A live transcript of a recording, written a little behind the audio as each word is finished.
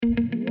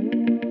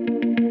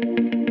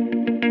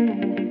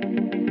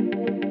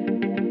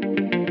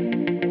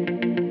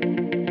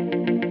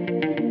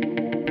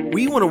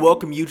want to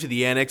welcome you to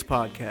the Annex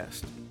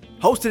Podcast,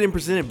 hosted and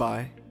presented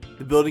by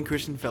the Building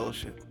Christian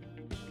Fellowship.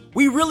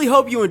 We really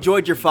hope you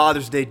enjoyed your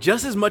Father's Day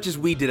just as much as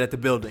we did at the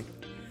building.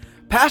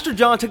 Pastor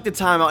John took the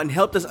time out and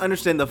helped us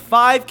understand the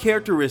 5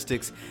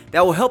 characteristics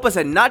that will help us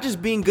at not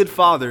just being good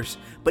fathers,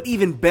 but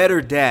even better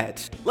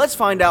dads. Let's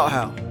find out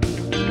how.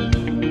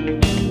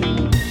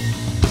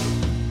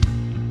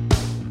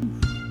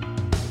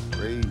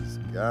 Praise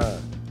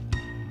God.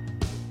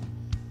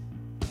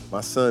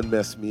 My son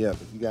messed me up.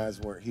 If you guys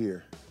weren't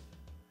here,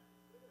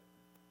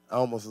 I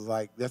almost was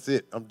like, that's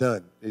it, I'm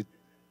done.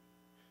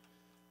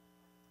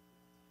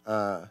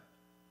 I'm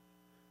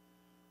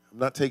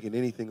not taking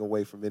anything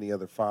away from any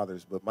other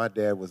fathers, but my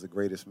dad was the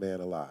greatest man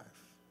alive.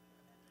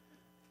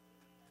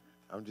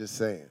 I'm just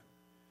saying,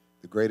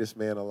 the greatest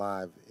man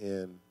alive.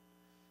 And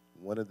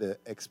one of the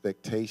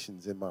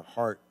expectations in my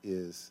heart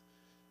is,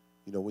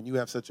 you know, when you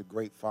have such a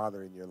great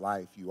father in your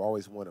life, you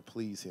always want to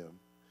please him,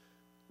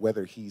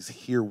 whether he's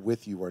here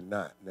with you or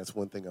not. And that's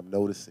one thing I'm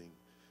noticing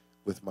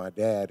with my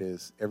dad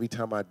is every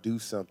time I do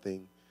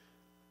something,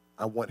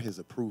 I want his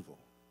approval.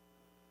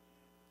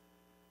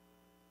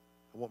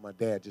 I want my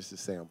dad just to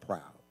say I'm proud.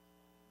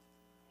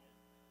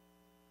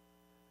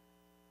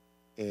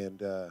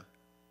 And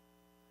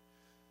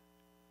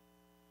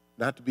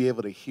not to be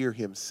able to hear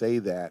him say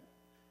that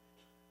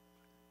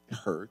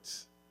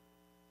hurts.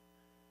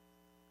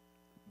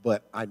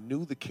 But I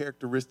knew the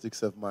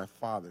characteristics of my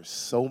father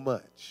so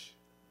much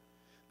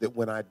that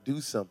when I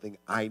do something,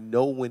 I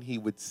know when he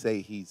would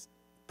say he's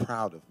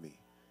proud of me.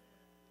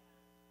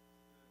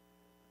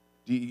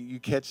 Do you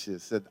catch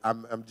this?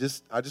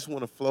 I just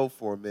want to flow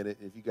for a minute,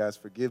 if you guys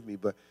forgive me,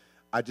 but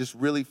I just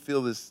really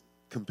feel this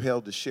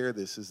compelled to share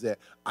this, is that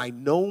I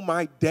know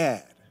my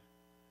dad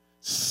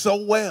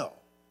so well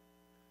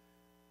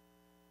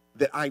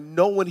that I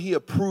know when he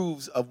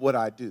approves of what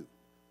I do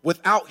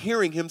without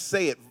hearing him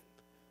say it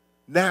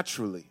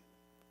naturally.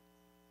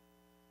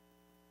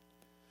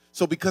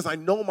 So because I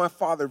know my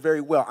father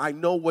very well, I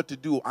know what to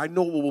do. I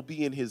know what will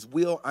be in his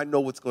will. I know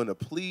what's going to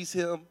please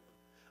him.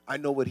 I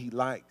know what he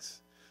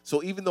likes.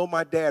 So even though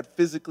my dad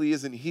physically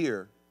isn't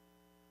here,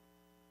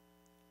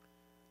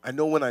 I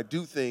know when I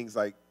do things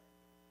like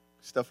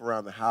stuff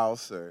around the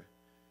house or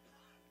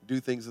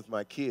do things with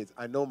my kids,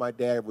 I know my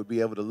dad would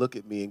be able to look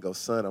at me and go,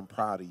 son, I'm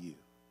proud of you.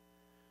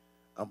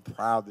 I'm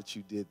proud that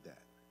you did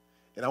that.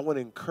 And I want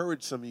to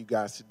encourage some of you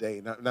guys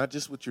today, not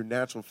just with your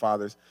natural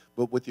fathers,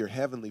 but with your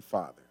heavenly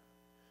Father.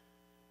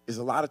 Is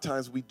a lot of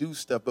times we do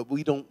stuff, but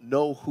we don't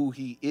know who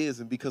he is.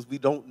 And because we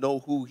don't know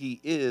who he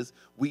is,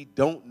 we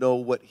don't know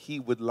what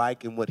he would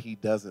like and what he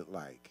doesn't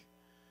like.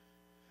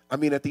 I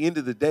mean, at the end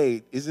of the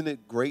day, isn't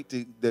it great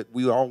that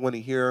we all want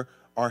to hear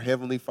our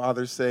Heavenly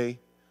Father say,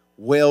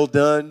 well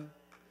done,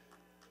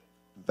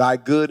 thy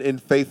good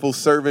and faithful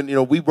servant. You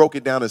know, we broke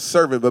it down as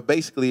servant, but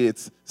basically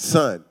it's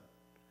son.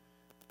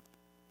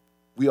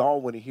 We all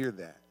want to hear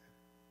that.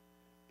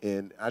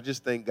 And I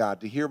just thank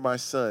God to hear my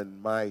son,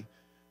 my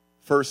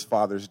first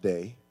Father's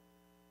Day.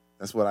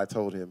 That's what I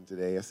told him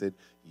today. I said,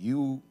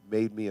 you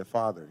made me a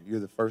father.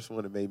 You're the first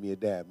one that made me a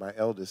dad. My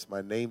eldest,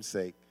 my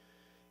namesake.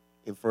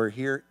 And for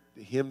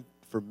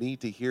me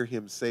to hear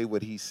him say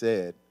what he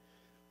said,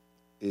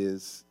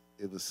 it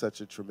was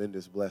such a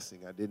tremendous blessing.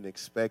 I didn't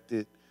expect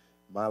it.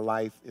 In my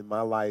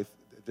life,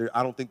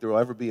 I don't think there will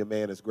ever be a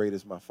man as great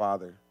as my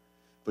father.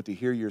 But to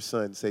hear your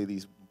son say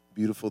these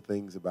beautiful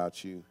things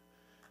about you,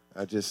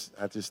 I just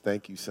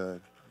thank you,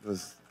 son.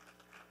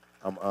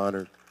 I'm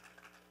honored.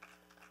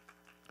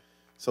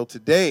 So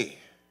today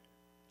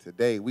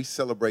we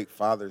celebrate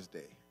Father's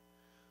Day.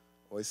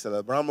 Hoy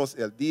celebramos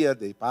el Día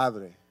de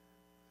Padre,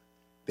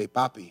 de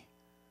Papi.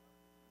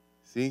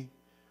 See?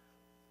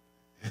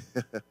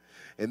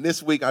 And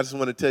this week, I just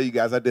want to tell you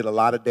guys, I did a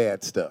lot of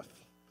dad stuff.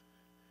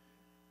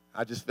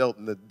 I just felt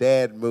in the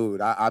dad mood.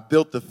 I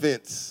built the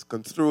fence,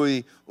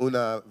 construí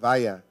una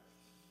valla,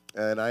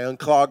 and I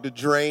unclogged the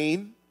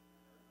drain.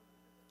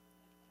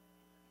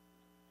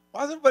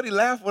 Why does everybody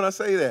laugh when I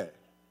say that?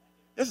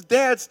 It's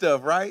dad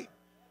stuff, right?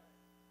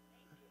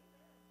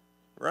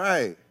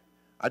 Right.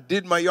 I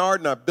did my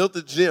yard and I built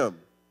a gym.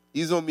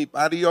 Hizo mi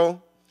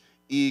patio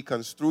y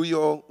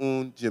construyó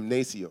un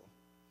gimnasio.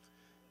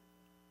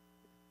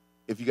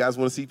 If you guys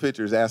want to see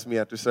pictures, ask me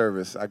after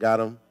service. I got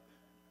them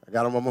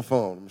on my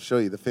phone. I'm going to show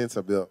you the fence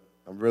I built.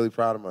 I'm really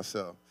proud of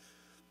myself.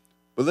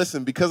 But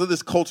listen, because of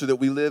this culture that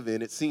we live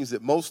in, it seems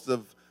that most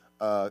of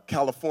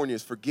California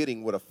is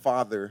forgetting what a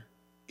father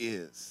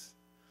is.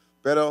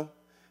 Pero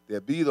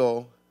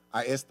debido a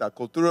esta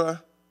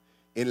cultura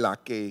en la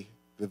que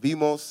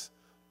vivimos,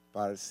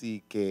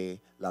 parece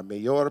que la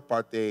mayor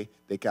parte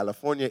de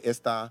California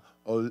está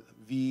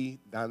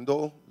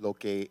olvidando lo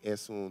que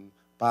es un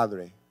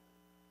padre.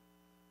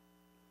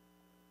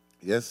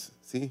 Yes?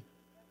 See?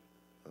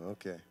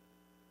 Okay.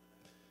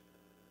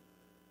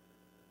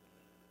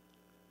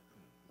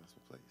 That's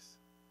the place.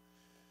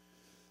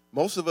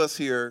 Most of us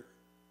here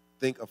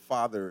think a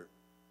father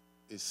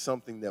is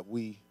something that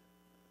we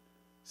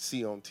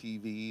see on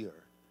TV,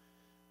 or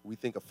we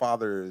think a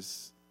father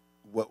is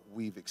what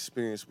we've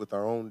experienced with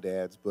our own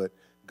dads, but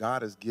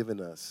God has given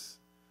us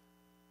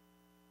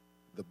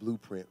the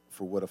blueprint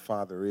for what a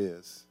father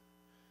is.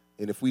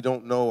 And if we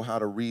don't know how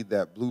to read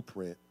that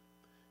blueprint,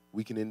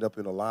 we can end up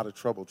in a lot of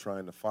trouble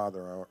trying to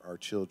father our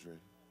children.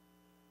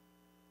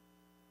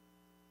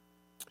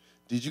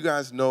 Did you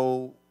guys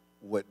know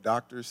what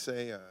doctors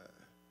say?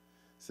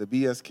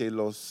 ¿Sabías que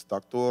los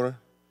doctores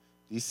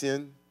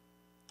dicen?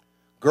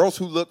 Girls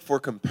who look for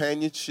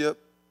companionship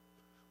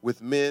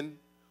with men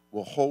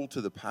will hold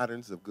to the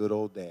patterns of good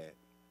old dad.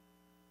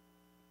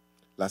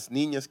 Las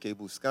niñas que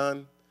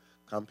buscan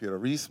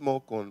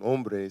compañerismo con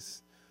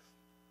hombres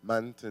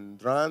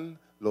mantendrán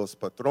los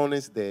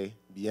patrones de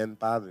bien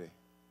padre.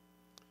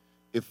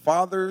 If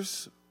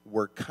fathers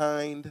were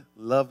kind,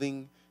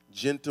 loving,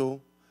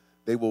 gentle,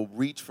 they will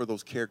reach for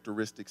those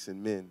characteristics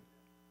in men.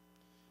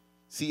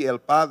 Si el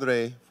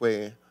padre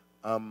fue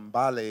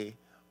amable,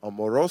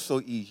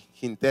 amoroso y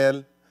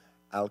gentil,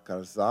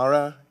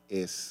 alcanzará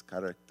es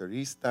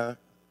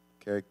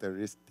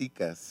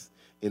características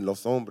en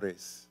los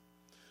hombres.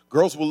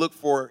 Girls will look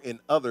for in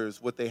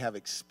others what they have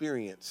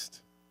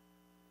experienced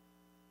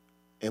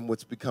and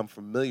what's become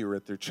familiar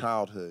at their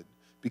childhood,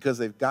 because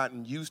they've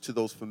gotten used to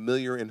those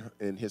familiar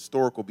and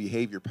historical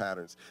behavior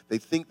patterns. They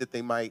think that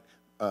they might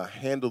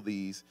handle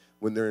these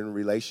when they're in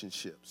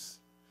relationships.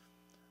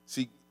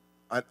 See,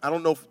 I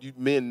don't know if you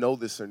men know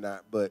this or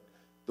not, but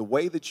the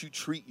way that you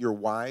treat your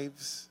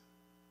wives,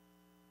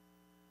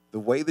 the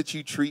way that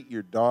you treat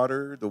your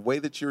daughter, the way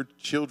that your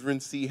children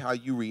see how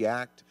you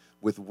react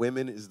with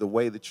women is the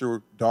way that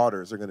your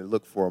daughters are going to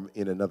look for them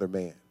in another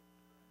man.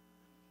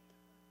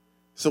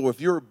 So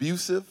if you're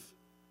abusive,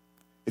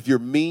 if you're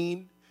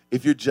mean,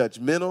 if you're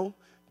judgmental,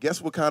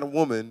 guess what kind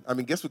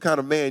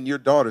of man your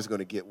daughter's going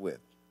to get with?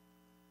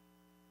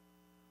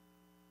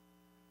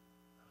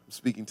 I'm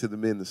speaking to the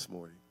men this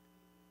morning.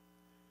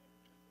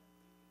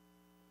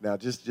 Now,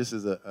 just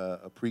as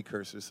a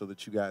precursor so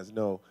that you guys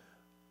know,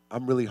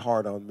 I'm really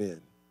hard on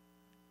men.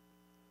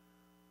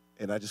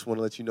 And I just want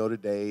to let you know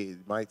today,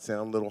 it might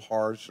sound a little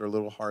harsh,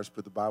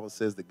 but the Bible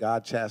says that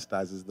God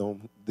chastises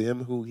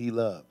them who he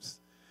loves.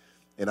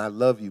 And I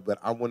love you, but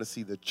I want to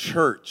see the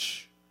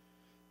church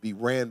be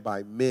ran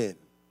by men.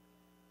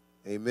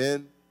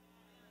 Amen?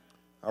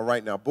 All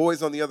right, now,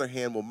 boys, on the other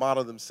hand, will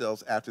model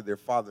themselves after their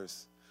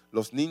fathers.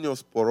 Los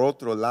niños, por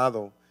otro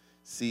lado,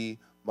 si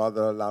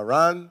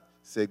modelarán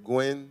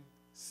según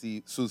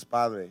sus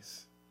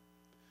padres.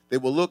 They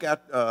will look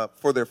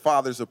for their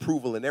father's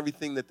approval in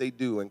everything that they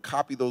do and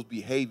copy those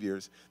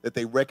behaviors that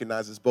they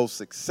recognize as both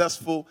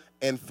successful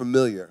and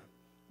familiar.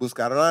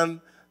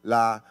 Buscarán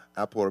la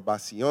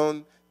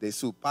aprobación de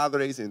sus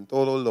padres en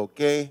todo lo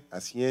que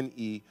hacen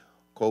y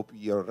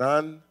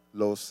copiarán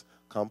los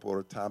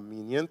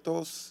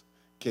comportamientos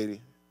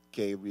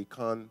que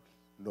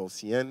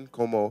reconocen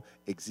como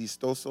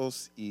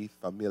exitosos y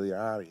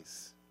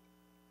familiares.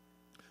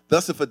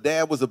 Thus, if a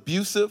dad was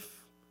abusive,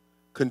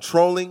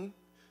 controlling,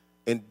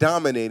 and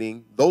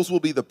dominating, those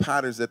will be the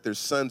patterns that their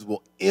sons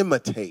will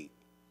imitate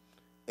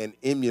and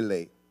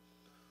emulate.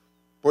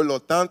 Por lo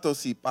tanto,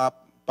 si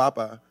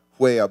papá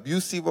fue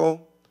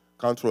abusivo,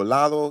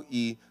 controlado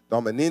y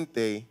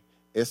dominante,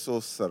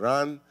 esos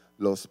serán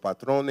los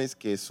patrones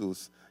que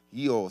sus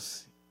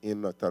hijos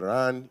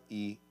imitarán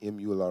y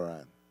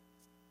emularán.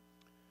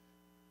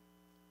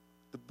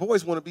 The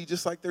boys want to be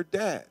just like their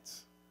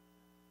dads.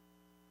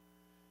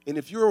 And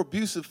if you're an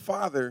abusive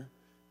father,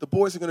 the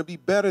boys are going to be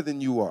better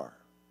than you are.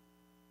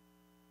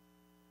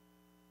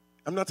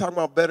 I'm not talking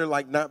about better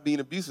like not being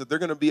abusive. They're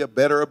going to be a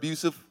better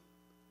abusive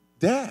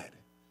dad.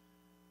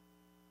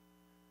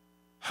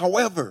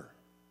 However,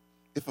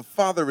 if a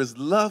father is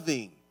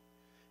loving,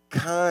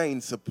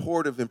 kind,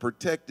 supportive, and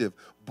protective,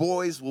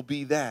 boys will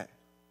be that.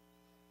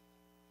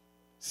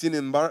 Sin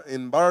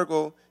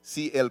embargo,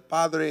 si el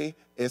padre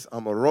es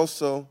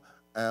amoroso,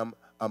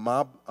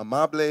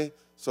 amable,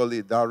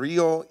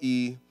 solidario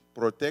y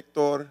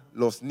protector,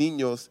 los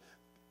niños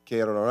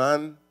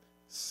querrán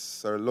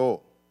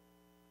serlo.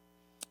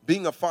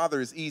 Being a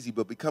father is easy,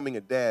 but becoming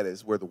a dad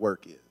is where the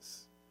work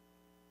is.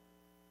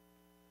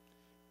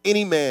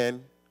 Any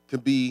man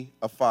can be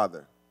a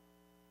father,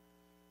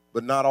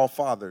 but not all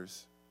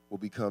fathers will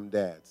become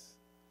dads.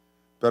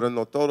 Pero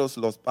no todos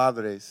los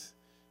padres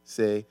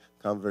se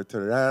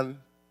convertirán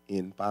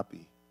en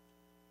papi.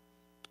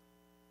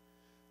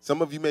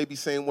 Some of you may be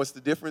saying, what's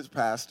the difference,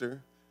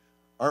 Pastor?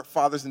 Aren't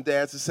fathers and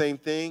dads the same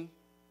thing?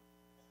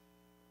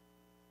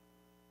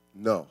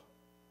 No,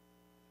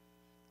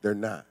 they're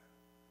not.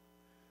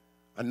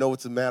 I know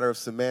it's a matter of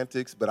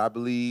semantics, but I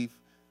believe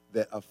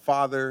that a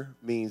father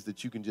means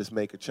that you can just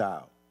make a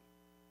child.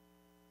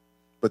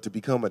 But to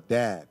become a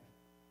dad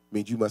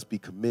means you must be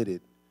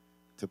committed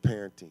to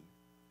parenting.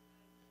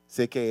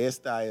 Sé que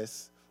esta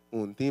es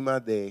un tema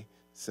de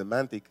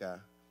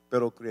semántica,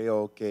 pero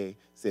creo que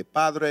ser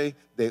padre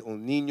de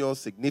un niño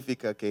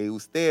significa que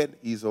usted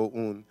hizo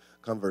un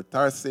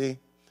convertirse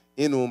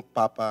en un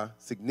papá,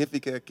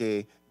 significa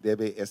que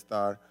debe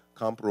estar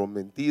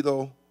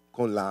comprometido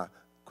con la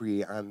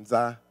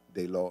crianza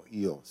de los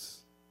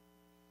hijos.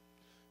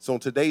 So in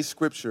today's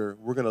scripture,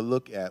 we're going to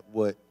look at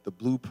what the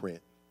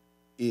blueprint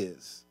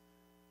is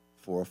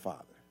for a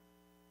father.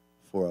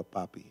 for a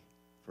papi,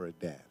 for a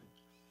dad.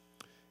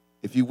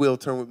 If you will,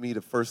 turn with me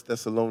to 1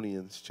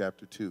 Thessalonians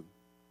chapter 2.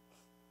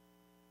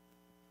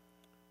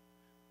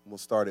 We'll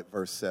start at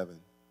verse 7.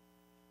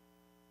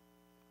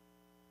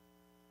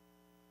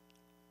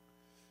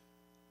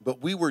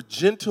 But we were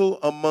gentle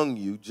among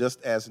you,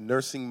 just as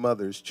nursing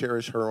mothers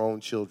cherish her own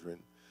children.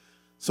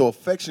 So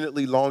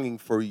affectionately longing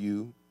for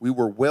you, we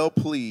were well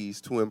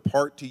pleased to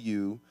impart to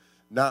you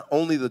not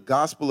only the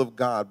gospel of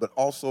God, but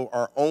also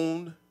our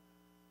own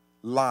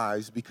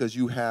lives, because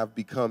you have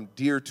become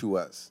dear to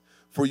us.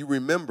 For you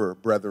remember,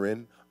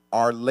 brethren,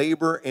 our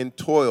labor and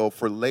toil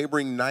for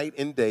laboring night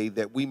and day,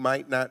 that we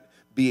might not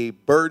be a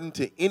burden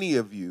to any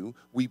of you.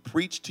 We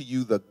preach to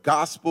you the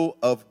gospel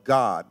of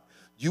God.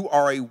 You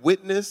are a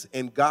witness,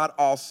 and God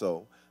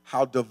also,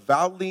 how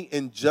devoutly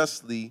and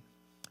justly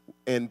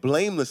and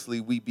blamelessly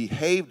we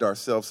behaved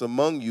ourselves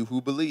among you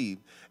who believe,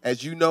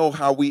 as you know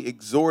how we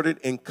exhorted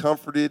and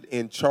comforted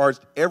and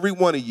charged every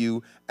one of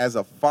you as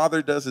a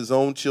father does his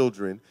own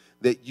children,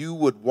 that you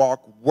would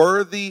walk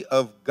worthy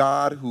of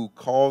God who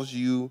calls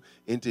you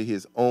into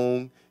his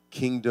own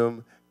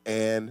kingdom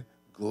and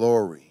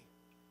glory.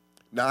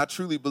 Now, I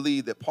truly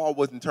believe that Paul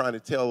wasn't trying to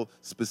tell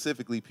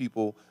specifically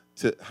people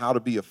how to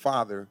be a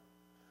father,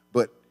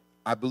 but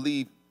I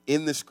believe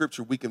in the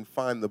scripture we can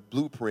find the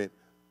blueprint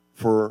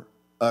for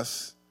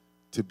us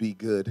to be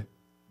good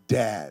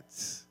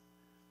dads.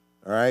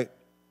 All right?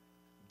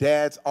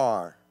 Dads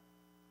are,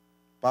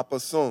 Papa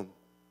son,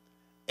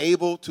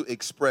 able to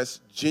express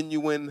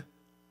genuine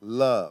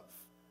love.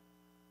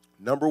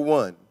 Number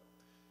one,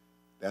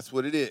 that's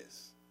what it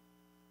is.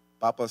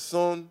 Papa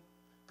son,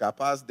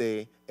 capaz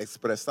de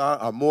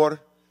expresar amor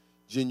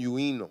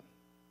genuino.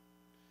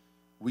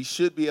 We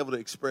should be able to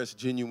express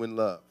genuine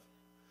love.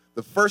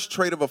 The first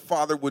trait of a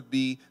father would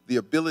be the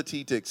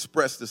ability to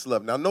express this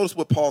love. Now, notice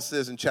what Paul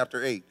says in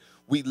chapter 8.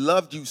 We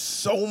loved you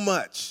so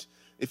much.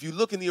 If you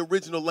look in the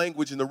original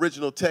language, in the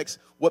original text,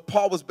 what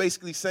Paul was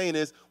basically saying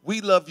is, we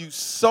love you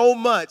so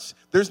much,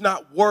 there's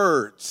not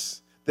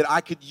words that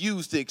I could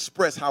use to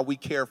express how we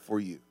care for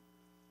you.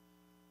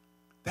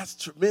 That's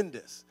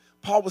tremendous.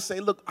 Paul was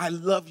saying, look, I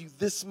love you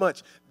this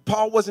much.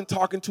 Paul wasn't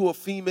talking to a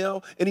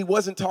female, and he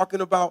wasn't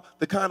talking about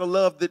the kind of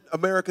love that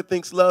America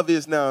thinks love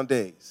is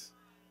nowadays.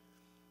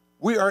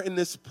 We are in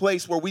this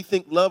place where we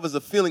think love is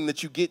a feeling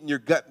that you get in your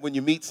gut when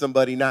you meet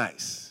somebody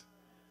nice.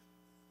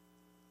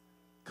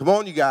 Come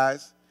on, you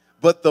guys.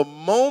 But the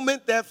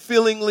moment that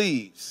feeling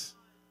leaves,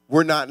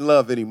 we're not in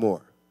love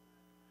anymore.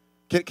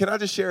 Can I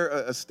just share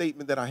a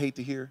statement that I hate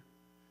to hear?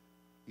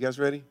 You guys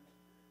ready?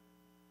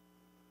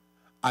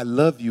 I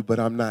love you,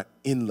 but I'm not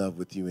in love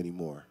with you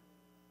anymore.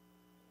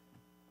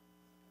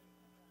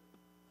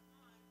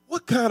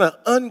 What kind of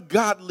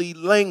ungodly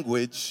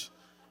language?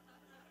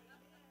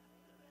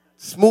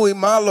 It's muy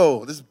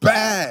malo. This is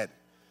bad.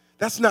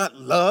 That's not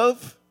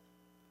love.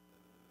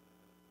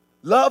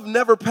 Love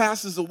never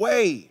passes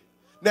away.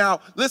 Now,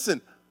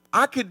 listen,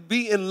 I could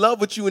be in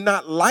love with you and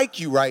not like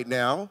you right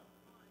now.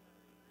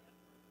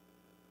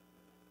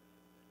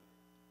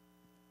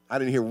 I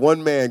didn't hear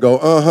one man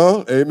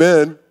go,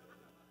 amen.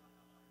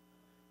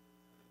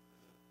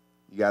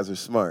 You guys are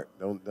smart.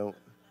 Don't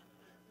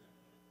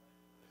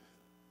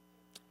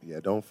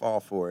fall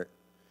for it.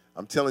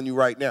 I'm telling you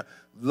right now,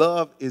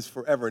 love is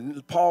forever.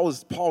 And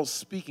Paul's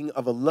speaking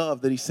of a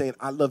love that he's saying,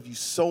 I love you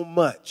so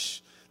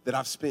much that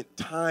I've spent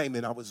time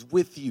and I was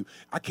with you.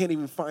 I can't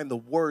even find the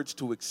words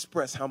to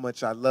express how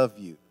much I love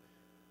you.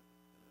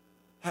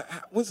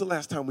 When's the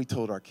last time we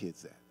told our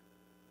kids that?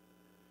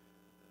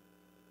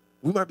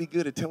 We might be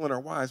good at telling our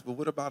wives, but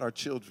what about our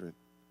children?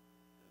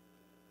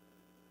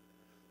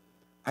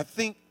 I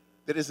think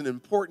that is an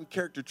important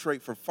character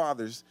trait for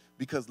fathers,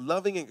 because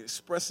loving and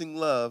expressing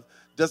love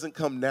doesn't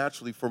come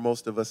naturally for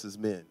most of us as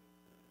men.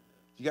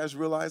 Do you guys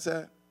realize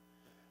that?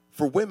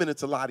 For women,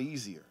 it's a lot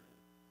easier.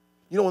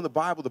 You know, in the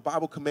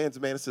Bible commands a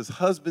man, it says,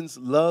 husbands,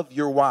 love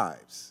your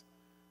wives.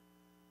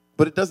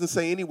 But it doesn't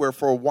say anywhere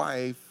for a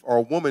wife or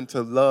a woman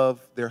to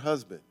love their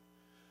husband.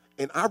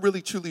 And I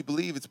really, truly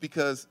believe it's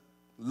because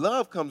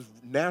love comes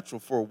natural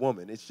for a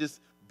woman. It's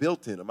just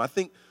built in them. I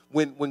think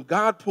when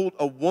God pulled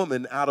a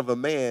woman out of a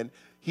man,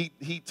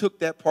 he took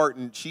that part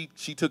and she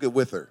took it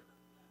with her.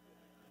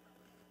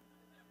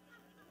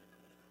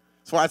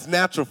 That's why it's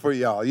natural for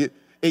y'all.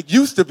 It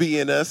used to be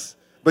in us,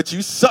 but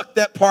you sucked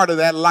that part of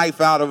that life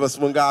out of us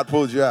when God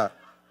pulled you out.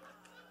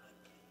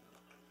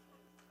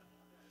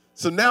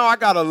 So now I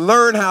got to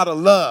learn how to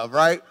love,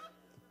 right?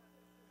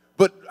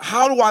 But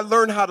how do I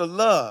learn how to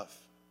love?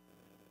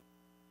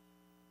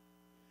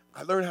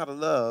 I learn how to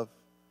love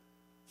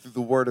through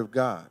the Word of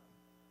God.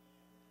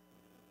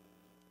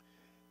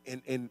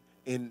 And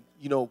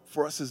you know,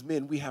 for us as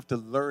men, we have to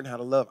learn how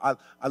to love.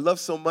 I love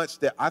so much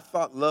that I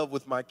thought love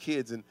with my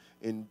kids,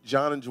 and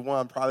John and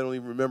Jawan probably don't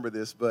even remember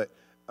this, but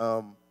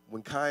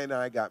when Kai and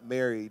I got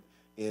married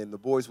and the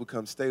boys would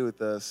come stay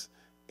with us,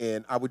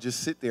 and I would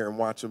just sit there and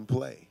watch them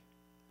play.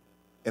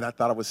 And I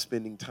thought I was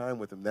spending time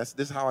with them. This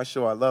is how I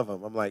show I love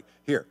them. I'm like,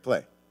 here,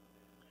 play.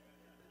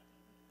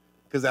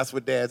 Because that's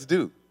what dads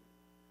do.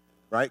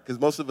 right? Because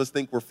most of us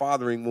think we're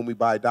fathering when we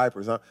buy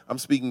diapers. I'm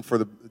speaking for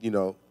the,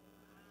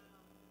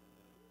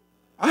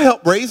 I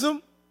helped raise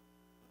them.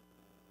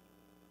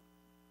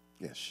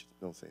 Yeah,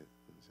 don't say it.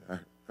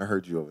 I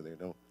heard you over there.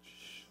 Don't.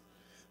 Shh.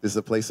 This is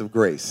a place of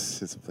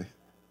grace. It's a place.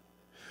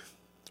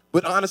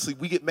 But honestly,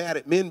 we get mad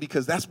at men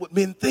because that's what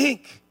men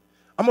think.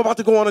 I'm about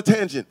to go on a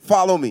tangent.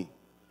 Follow me.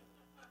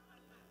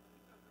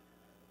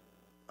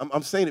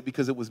 I'm saying it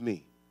because it was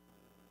me.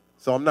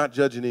 So I'm not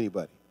judging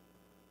anybody.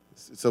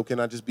 So can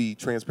I just be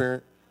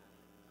transparent?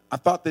 I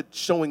thought that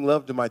showing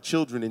love to my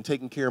children and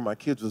taking care of my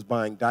kids was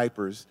buying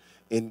diapers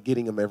and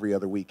getting them every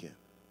other weekend.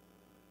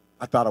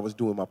 I thought I was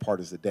doing my part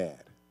as a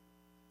dad.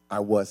 I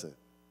wasn't.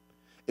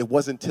 It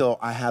wasn't until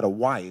I had a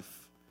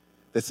wife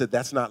that said,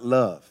 that's not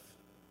love.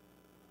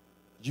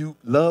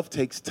 Love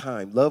takes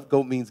time. Love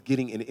means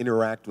getting and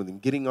interact with them,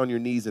 getting on your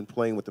knees and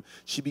playing with them.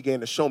 She began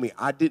to show me.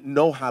 I didn't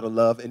know how to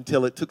love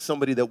until it took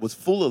somebody that was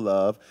full of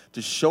love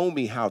to show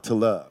me how to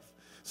love.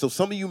 So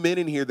some of you men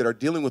in here that are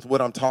dealing with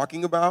what I'm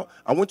talking about,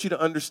 I want you to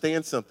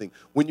understand something.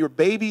 When your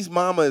baby's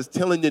mama is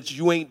telling you that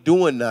you ain't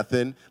doing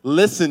nothing,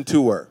 listen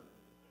to her.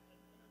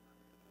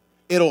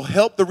 It'll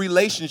help the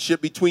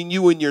relationship between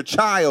you and your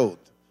child.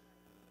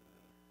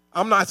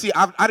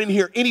 I didn't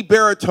hear any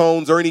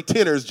baritones or any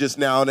tenors just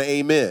now in the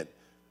amen.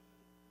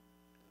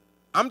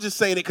 I'm just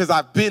saying it because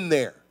I've been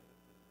there.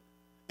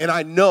 And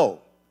I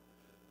know.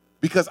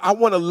 Because I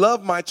want to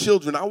love my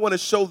children. I want to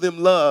show them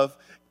love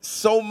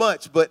so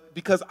much. But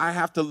because I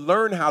have to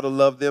learn how to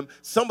love them,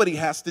 somebody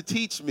has to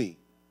teach me.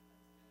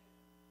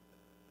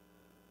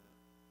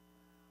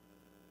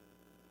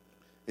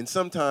 And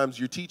sometimes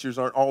your teachers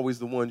aren't always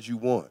the ones you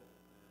want.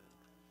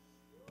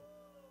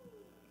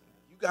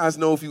 You guys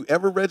know if you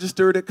ever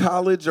registered at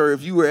college or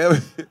if you were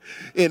ever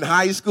in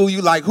high school,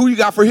 you like, who you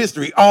got for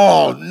history?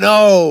 Oh,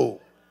 no.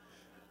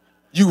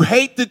 You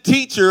hate the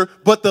teacher,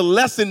 but the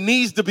lesson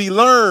needs to be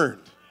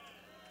learned.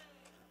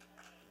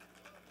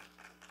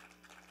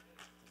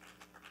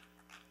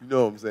 You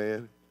know what I'm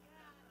saying?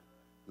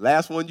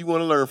 Last one you want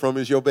to learn from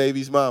is your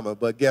baby's mama,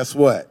 but guess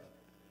what?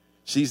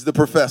 She's the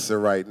professor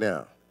right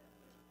now.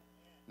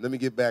 Let me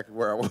get back to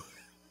where I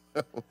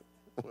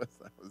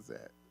was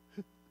at.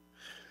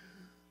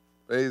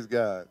 Praise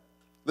God.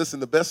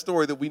 Listen, the best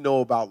story that we know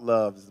about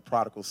love is the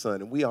prodigal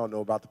son. And we all know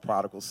about the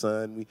prodigal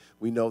son.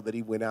 We know that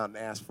he went out and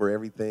asked for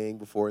everything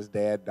before his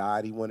dad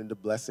died. He wanted the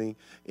blessing.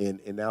 And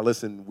now,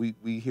 listen,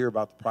 we hear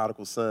about the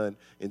prodigal son,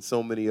 and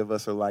so many of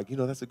us are like,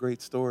 that's a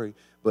great story.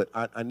 But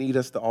I need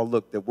us to all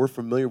look that we're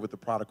familiar with the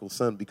prodigal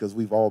son because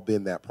we've all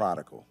been that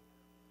prodigal.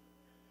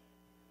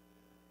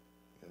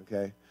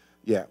 Okay?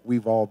 Yeah,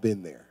 we've all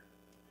been there.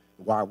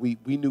 Why? We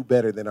knew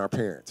better than our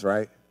parents,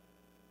 right?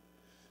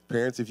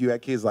 Parents, if you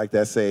had kids like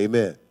that, say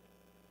amen.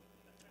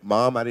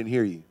 Mom, I didn't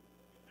hear you.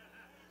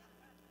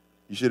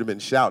 You should have been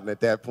shouting at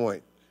that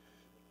point.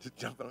 Just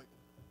jumping on.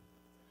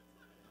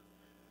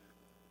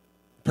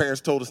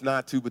 Parents told us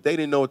not to, but they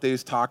didn't know what they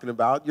was talking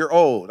about. You're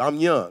old. I'm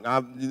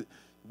young.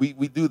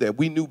 We do that.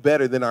 We knew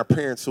better than our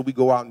parents, so we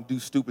go out and do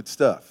stupid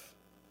stuff.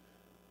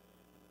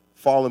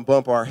 Fall and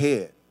bump our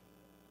head.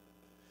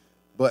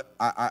 But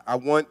I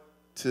want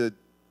to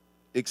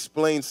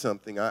explain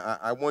something.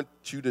 I want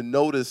you to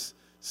notice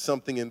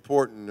something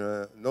important.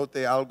 Note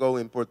algo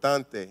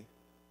importante.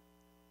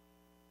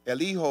 El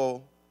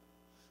hijo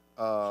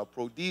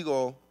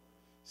pródigo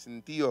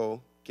sintió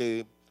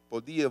que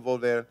podía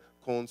volver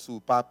con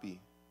su papi.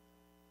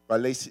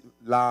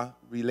 La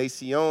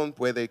relación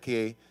puede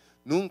que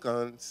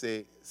nunca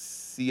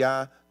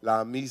sea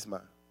la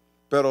misma,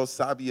 pero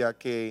sabía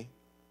que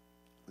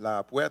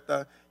la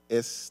puerta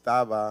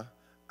estaba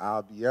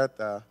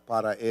abierta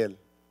para él.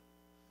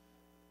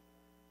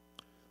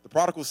 The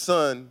prodigal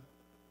son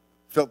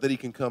felt that he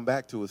can come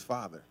back to his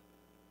father.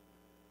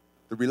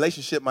 The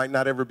relationship might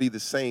not ever be the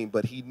same,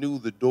 but he knew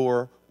the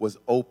door was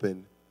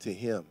open to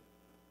him.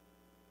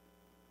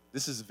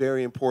 This is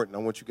very important. I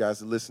want you guys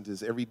to listen to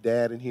this. Every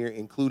dad in here,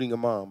 including a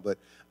mom, but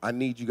I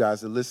need you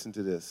guys to listen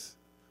to this.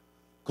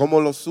 Como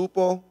lo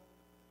supo?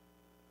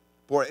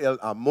 Por el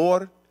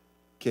amor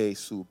que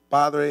su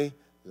padre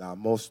la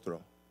mostró.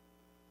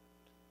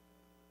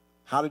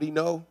 How did he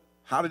know?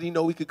 How did he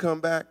know he could come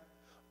back?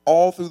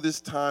 All through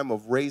this time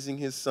of raising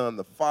his son,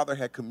 the father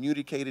had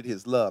communicated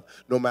his love.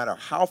 No matter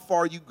how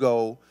far you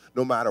go,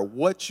 no matter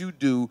what you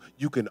do,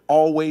 you can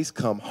always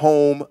come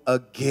home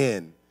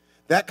again.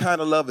 That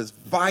kind of love is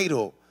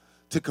vital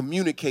to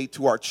communicate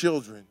to our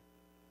children.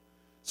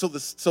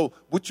 So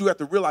what you have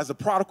to realize, the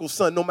prodigal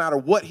son, no matter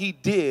what he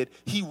did,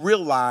 he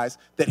realized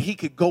that he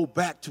could go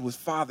back to his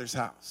father's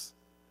house.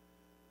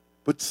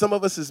 But some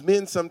of us as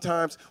men,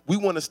 sometimes we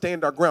want to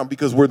stand our ground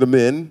because we're the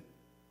men,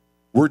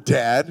 we're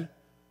dad.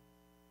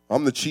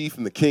 I'm the chief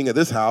and the king of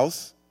this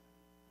house.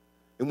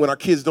 And when our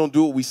kids don't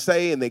do what we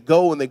say and they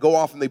go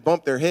off and they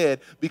bump their head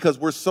because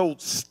we're so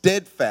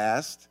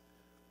steadfast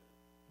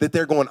that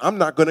they're going, I'm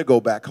not going to go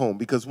back home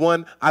because,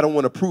 one, I don't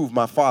want to prove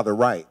my father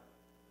right.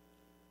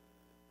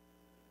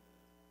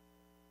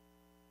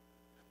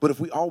 But if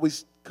we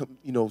always,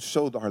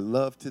 showed our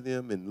love to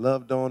them and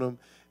loved on them,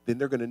 then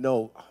they're going to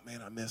know, oh,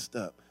 man, I messed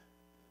up.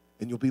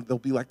 and they'll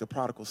be like the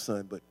prodigal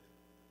son. But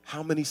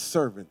how many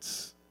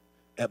servants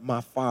at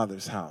my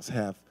father's house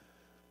have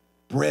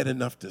bread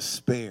enough to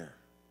spare?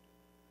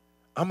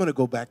 I'm going to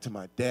go back to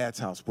my dad's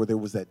house where there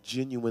was that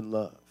genuine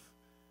love.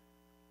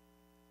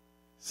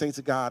 Saints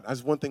of God,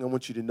 there's one thing I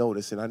want you to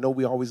notice, and I know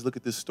we always look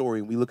at this story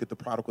and we look at the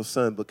prodigal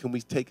son, but can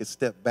we take a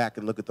step back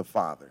and look at the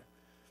father?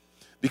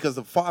 Because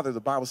the father,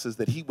 the Bible says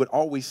that he would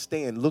always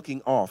stand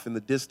looking off in the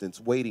distance,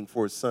 waiting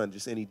for his son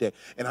just any day.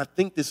 And I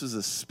think this is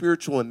a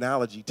spiritual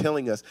analogy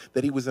telling us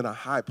that he was in a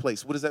high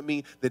place. What does that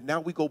mean? That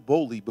now we go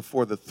boldly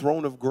before the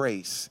throne of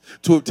grace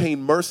to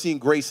obtain mercy and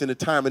grace in a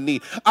time of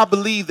need. I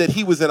believe that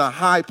he was in a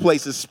high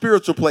place, a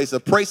spiritual place, a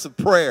place of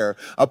prayer,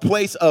 a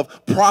place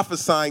of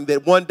prophesying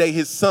that one day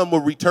his son will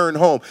return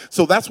home.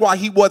 So that's why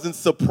he wasn't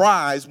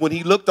surprised when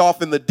he looked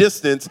off in the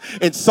distance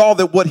and saw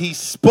that what he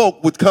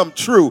spoke would come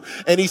true.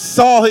 And he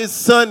saw his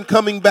son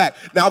coming back.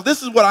 Now,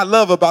 this is what I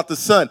love about the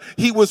son.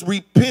 He was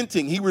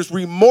repenting. He was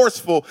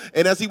remorseful.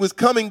 And as he was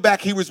coming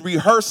back, he was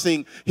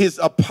rehearsing his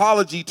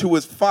apology to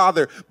his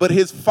father. But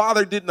his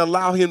father didn't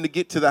allow him to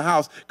get to the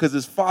house because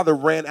his father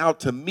ran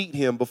out to meet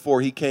him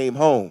before he came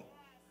home.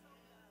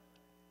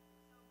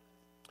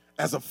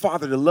 As a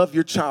father, to love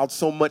your child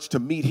so much to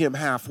meet him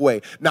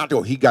halfway. Not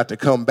that he got to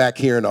come back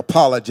here and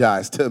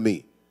apologize to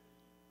me.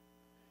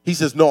 He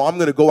says, no, I'm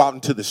going to go out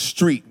into the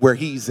street where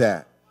he's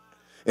at.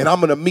 And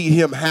I'm going to meet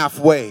him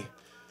halfway.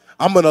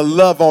 I'm going to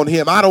love on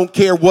him. I don't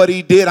care what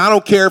he did. I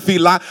don't care if he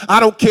lied. I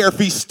don't care if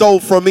he stole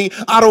from me.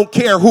 I don't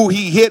care who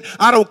he hit.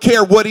 I don't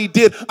care what he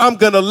did. I'm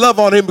going to love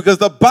on him because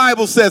the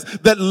Bible says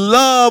that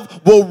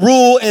love will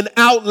rule and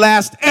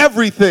outlast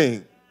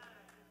everything.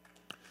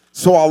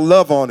 So I'll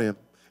love on him.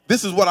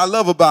 This is what I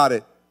love about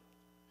it.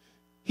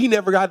 He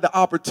never got the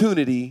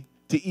opportunity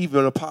to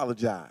even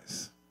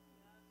apologize.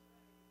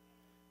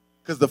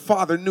 Because the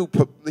father knew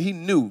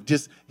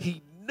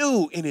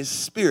in his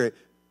spirit,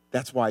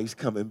 that's why he's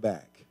coming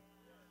back.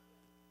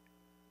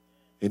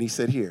 And he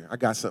said, here, I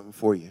got something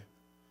for you.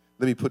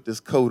 Let me put this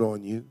coat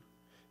on you.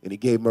 And he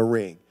gave him a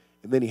ring.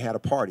 And then he had a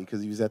party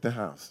because he was at the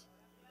house.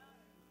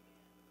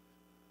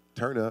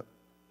 Turn up.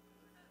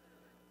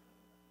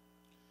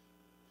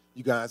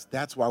 You guys,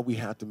 that's why we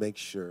have to make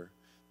sure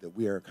that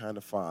we are a kind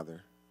of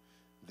father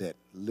that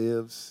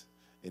lives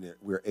and that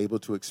we're able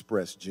to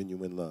express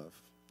genuine love.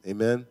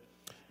 Amen?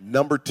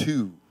 Number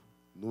two,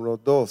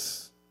 número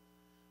dos.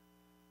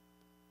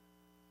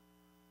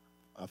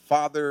 A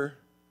father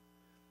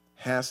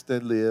has to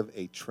live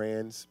a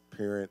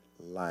transparent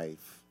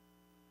life.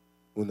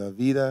 Una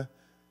vida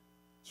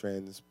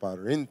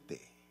transparente.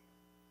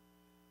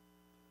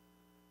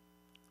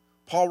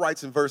 Paul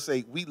writes in verse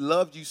 8, we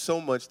loved you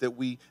so much that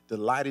we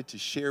delighted to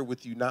share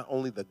with you not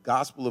only the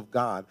gospel of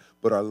God,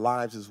 but our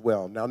lives as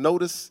well. Now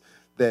notice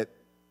that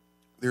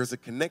there's a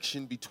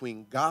connection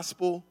between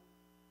gospel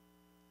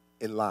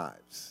and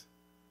lives.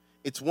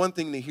 It's one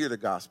thing to hear the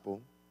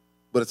gospel,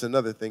 but it's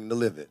another thing to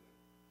live it.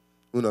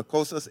 Una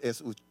cosa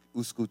es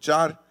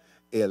escuchar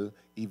el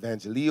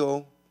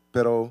evangelio,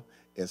 pero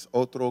es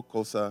otra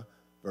cosa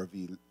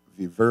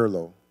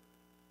vivirlo.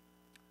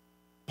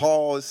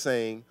 Paul is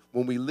saying,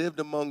 when we lived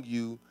among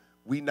you,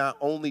 we not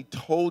only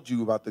told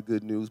you about the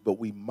good news, but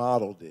we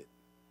modeled it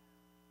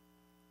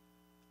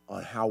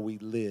on how we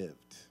lived.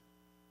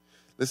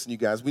 Listen, you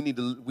guys, we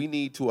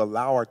need to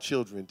allow our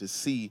children to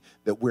see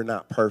that we're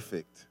not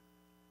perfect.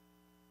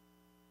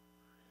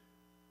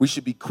 We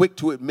should be quick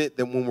to admit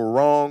that when we're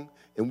wrong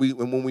and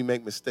when we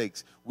make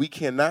mistakes. We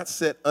cannot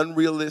set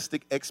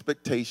unrealistic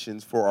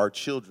expectations for our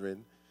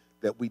children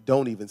that we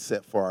don't even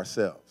set for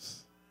ourselves.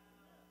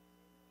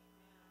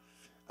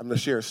 I'm going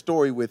to share a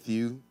story with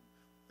you,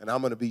 and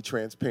I'm going to be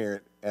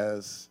transparent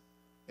as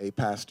a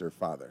pastor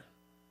father.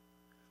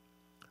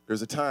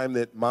 There's a time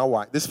that my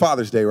wife, this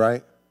Father's Day,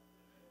 right?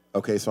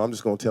 Okay, so I'm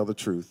just going to tell the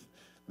truth.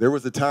 There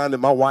was a time that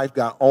my wife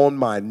got on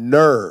my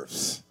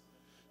nerves.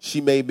 She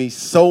made me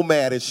so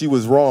mad and she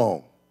was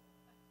wrong.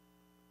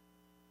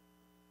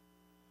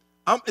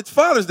 It's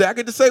Father's Day. I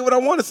get to say what I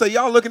want to say.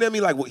 Y'all looking at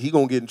me like, well, he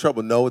going to get in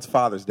trouble. No, it's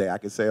Father's Day. I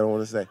can say what I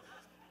want to say.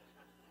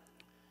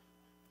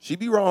 She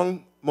be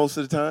wrong most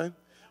of the time.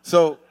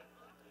 So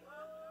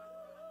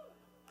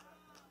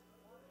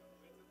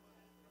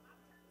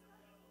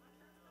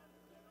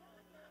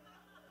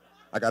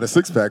I got a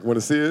six-pack. Want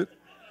to see it?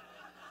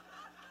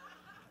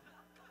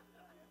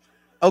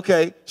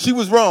 Okay, she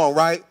was wrong,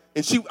 right?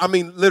 And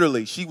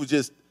literally, she was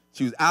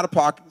out of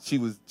pocket. She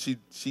was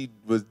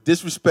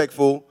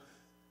disrespectful,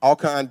 all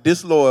kind,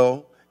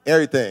 disloyal,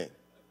 everything.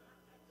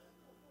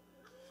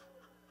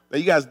 Now,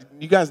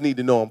 you guys need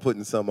to know I'm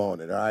putting some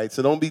on it, all right?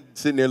 So don't be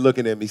sitting there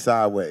looking at me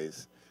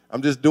sideways.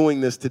 I'm just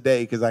doing this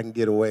today because I can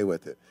get away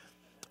with it.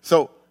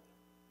 So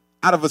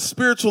out of a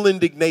spiritual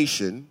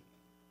indignation,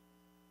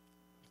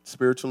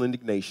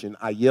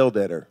 I yelled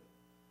at her,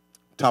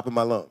 top of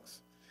my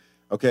lungs.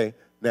 Okay,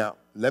 now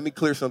let me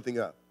clear something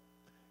up.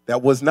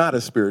 That was not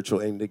a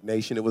spiritual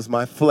indignation. It was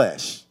my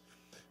flesh.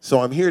 So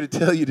I'm here to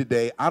tell you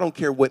today, I don't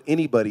care what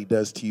anybody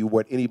does to you,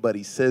 what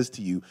anybody says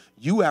to you.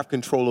 You have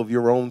control of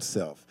your own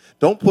self.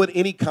 Don't put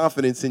any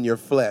confidence in your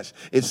flesh.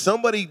 If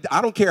somebody,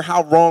 I don't care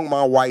how wrong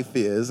my wife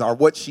is or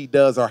what she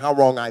does or how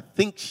wrong I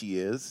think she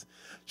is,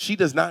 she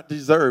does not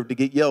deserve to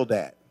get yelled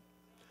at.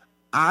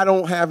 I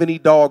don't have any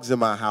dogs in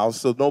my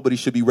house, so nobody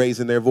should be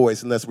raising their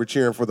voice unless we're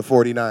cheering for the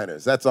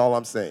 49ers. That's all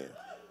I'm saying.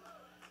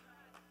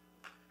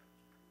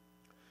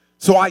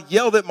 So I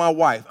yelled at my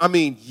wife. I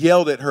mean,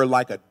 yelled at her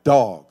like a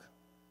dog.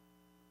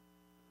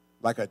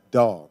 Like a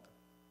dog.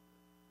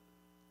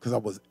 Because I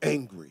was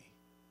angry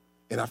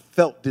and I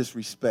felt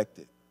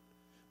disrespected.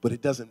 But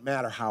it doesn't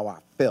matter how I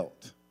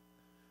felt.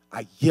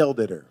 I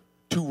yelled at her.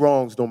 2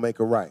 wrongs don't make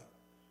a right.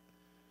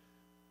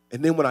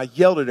 And then when I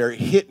yelled at her, it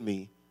hit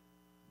me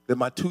that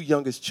my 2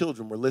 youngest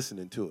children were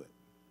listening to it.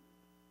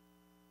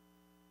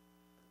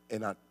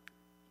 And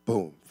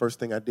boom, first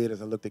thing I did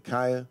is I looked at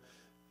Kaya.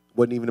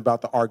 Wasn't even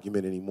about the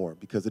argument anymore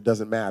because it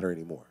doesn't matter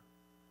anymore.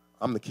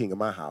 I'm the king of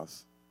my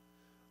house.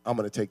 I'm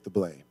going to take the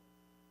blame.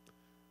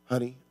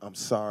 Honey, I'm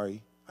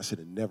sorry. I should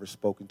have never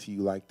spoken to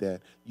you like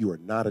that. You are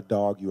not a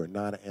dog. You are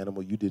not an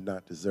animal. You did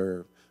not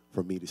deserve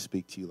for me to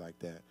speak to you like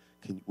that.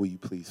 Will you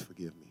please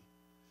forgive me?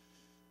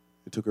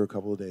 It took her a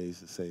couple of days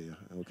to say,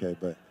 okay,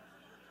 but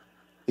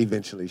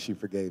eventually she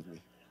forgave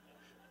me.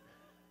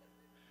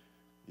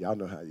 Y'all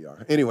know how you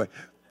are. Anyway,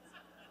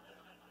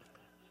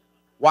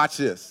 watch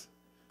this.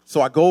 So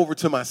I go over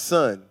to my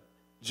son,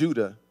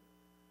 Judah,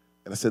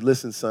 and I said,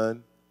 listen,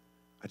 son,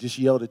 I just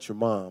yelled at your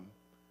mom,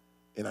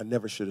 and I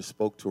never should have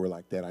spoke to her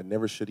like that. I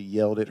never should have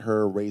yelled at her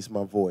or raised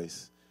my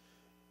voice.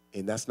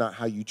 And that's not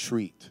how you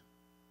treat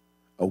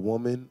a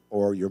woman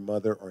or your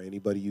mother or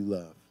anybody you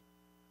love.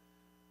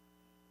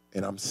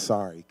 And I'm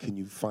sorry. Can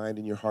you find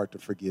in your heart to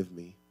forgive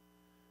me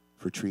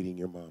for treating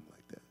your mom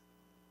like that?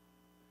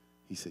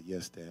 He said,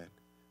 yes, Dad.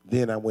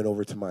 Then I went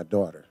over to my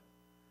daughter.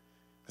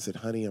 I said,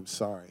 honey, I'm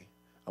sorry.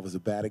 I was a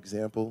bad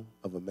example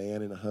of a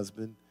man and a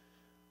husband.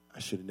 I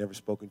should have never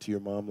spoken to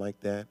your mom like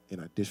that, and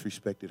I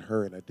disrespected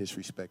her and I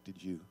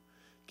disrespected you.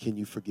 Can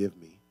you forgive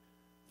me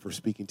for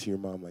speaking to your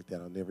mom like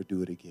that? I'll never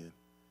do it again.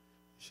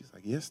 She's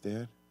like, yes,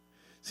 Dad.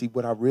 See,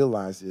 what I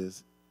realized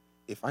is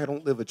if I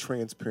don't live a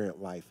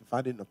transparent life, if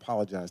I didn't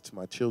apologize to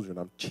my children,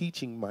 I'm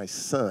teaching my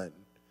son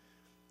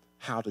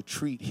how to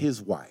treat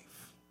his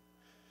wife.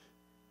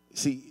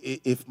 See,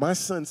 if my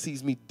son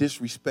sees me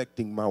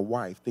disrespecting my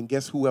wife, then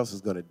guess who else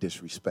is going to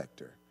disrespect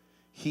her?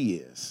 He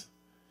is.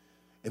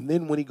 And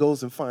then when he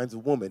goes and finds a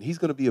woman, he's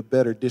going to be a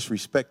better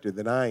disrespecter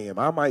than I am.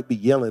 I might be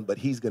yelling, but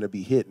he's going to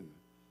be hitting.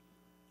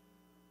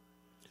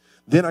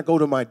 Then I go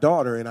to my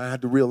daughter, and I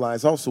had to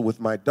realize also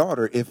with my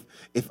daughter, if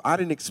I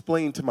didn't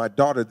explain to my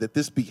daughter that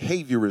this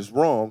behavior is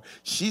wrong,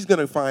 she's going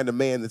to find a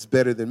man that's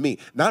better than me.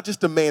 Not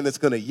just a man that's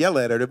going to yell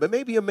at her, but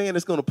maybe a man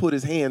that's going to put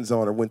his hands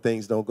on her when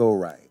things don't go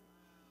right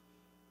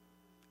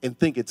and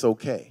think it's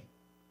okay.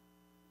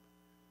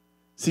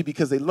 See,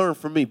 because they learn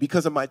from me,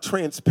 because of my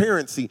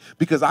transparency,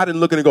 because I didn't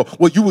look at it and go,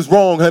 well, you was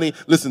wrong, honey.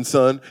 Listen,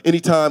 son,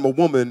 anytime a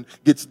woman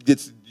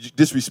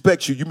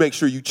disrespects you, you make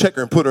sure you check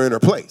her and put her in her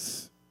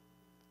place.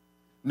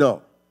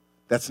 No,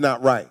 that's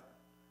not right.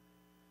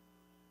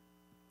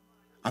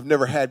 I've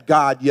never had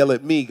God yell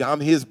at me. I'm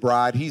his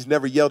bride. He's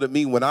never yelled at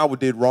me when I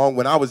did wrong,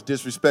 when I was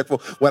disrespectful,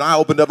 when I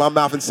opened up my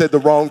mouth and said the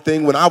wrong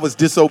thing, when I was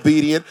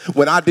disobedient,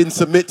 when I didn't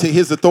submit to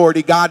his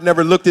authority. God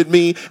never looked at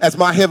me as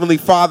my heavenly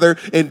father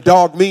and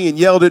dogged me and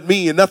yelled at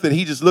me and nothing.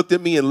 He just looked at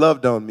me and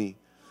loved on me.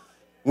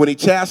 When he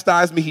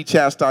chastised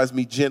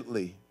me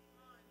gently.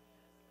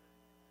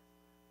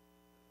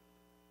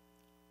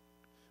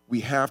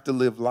 We have to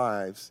live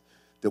lives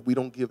that we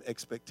don't give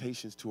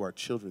expectations to our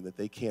children that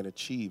they can't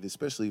achieve,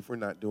 especially if we're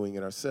not doing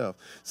it ourselves.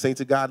 Saints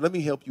of God, let me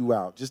help you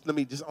out.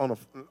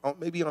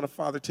 Maybe on a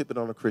father tip and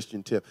on a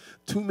Christian tip.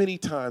 Too many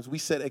times we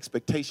set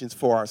expectations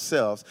for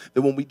ourselves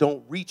that when we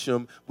don't reach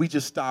them, we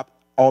just stop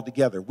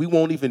altogether. We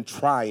won't even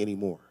try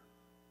anymore.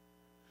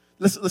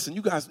 Listen,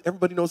 you guys,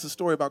 everybody knows the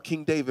story about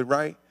King David,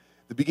 right?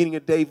 The beginning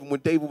of David, when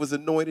David was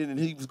anointed and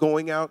he was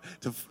going out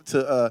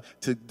to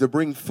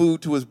bring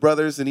food to his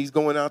brothers, and he's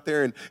going out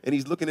there and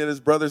he's looking at his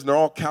brothers, and they're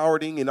all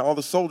cowering, and all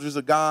the soldiers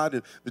of God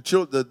and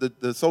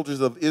the soldiers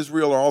of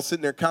Israel are all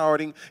sitting there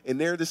cowering, and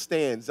there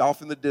stands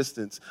off in the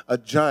distance a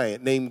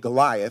giant named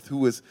Goliath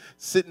who is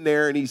sitting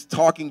there, and he's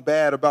talking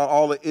bad about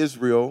all of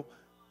Israel.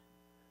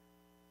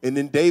 And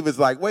then David's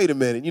like, wait a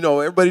minute. You know,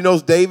 everybody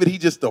knows David.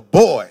 He's just a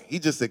boy. He's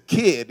just a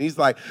kid. And he's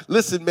like,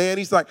 listen, man.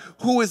 He's like,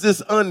 who is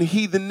this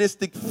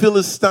unheathenistic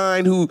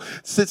Philistine who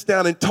sits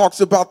down and talks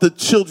about the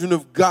children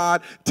of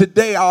God?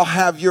 Today I'll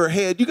have your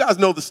head. You guys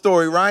know the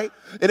story, right?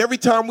 And every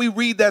time we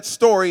read that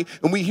story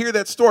and we hear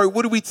that story,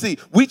 what do we see?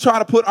 We try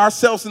to put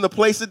ourselves in the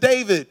place of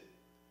David.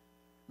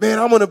 Man,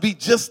 I'm going to be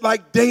just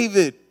like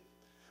David.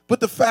 But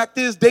the fact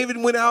is, David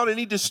went out and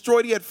he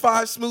destroyed. He had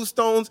 5 smooth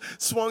stones,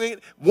 swung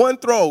it. One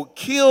throw,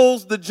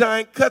 kills the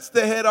giant, cuts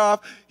the head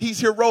off. He's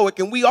heroic.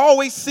 And we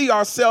always see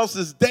ourselves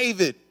as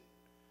David.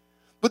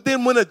 But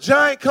then when a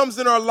giant comes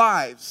in our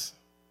lives,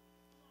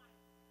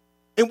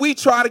 and we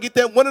try to get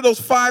that one of those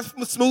 5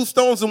 smooth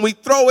stones and we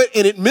throw it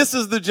and it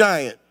misses the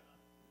giant.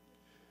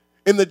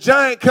 And the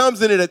giant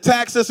comes and it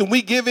attacks us, and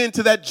we give in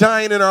to that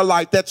giant in our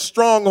life, that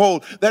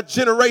stronghold, that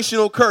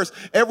generational curse.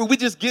 We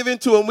just give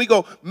into it and we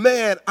go,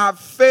 man, I've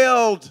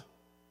failed.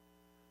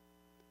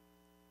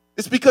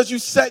 It's because you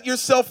set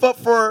yourself up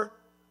for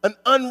an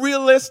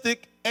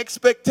unrealistic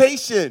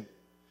expectation.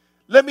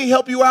 Let me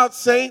help you out,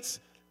 saints.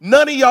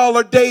 None of y'all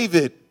are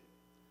David.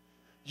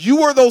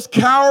 You are those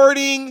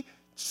cowarding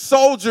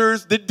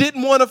soldiers that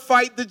didn't want to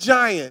fight the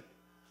giant.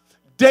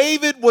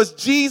 David was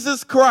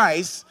Jesus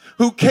Christ,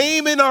 who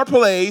came in our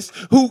place,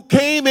 who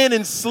came in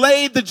and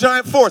slayed the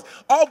giant for us.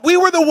 We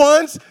were the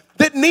ones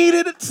that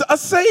needed a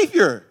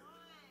savior.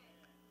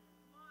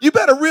 You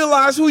better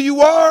realize who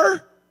you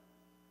are.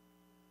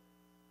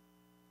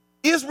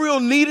 Israel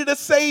needed a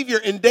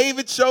savior, and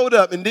David showed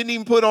up and didn't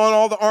even put on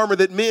all the armor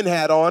that men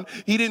had on.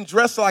 He didn't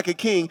dress like a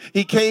king.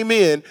 He came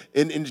in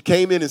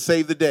and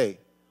saved the day.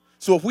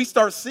 So if we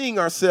start seeing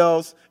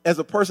ourselves as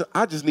a person,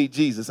 I just need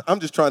Jesus.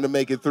 I'm just trying to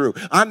make it through.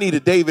 I need a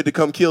David to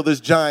come kill this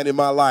giant in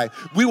my life.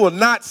 We will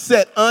not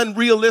set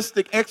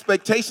unrealistic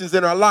expectations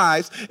in our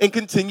lives and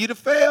continue to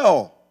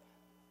fail.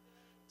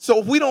 So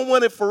if we don't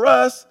want it for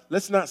us,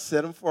 let's not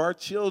set them for our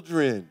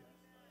children.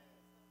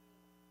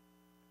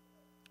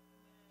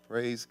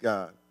 Praise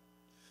God.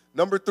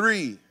 Number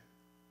 3,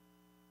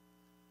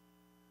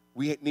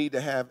 we need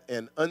to have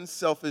an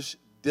unselfish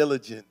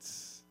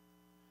diligence.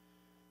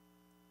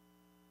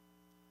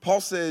 Paul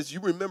says,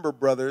 you remember,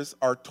 brothers,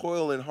 our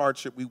toil and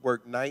hardship, we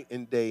work night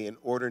and day in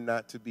order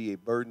not to be a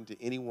burden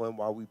to anyone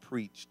while we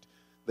preached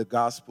the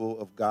gospel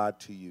of God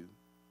to you.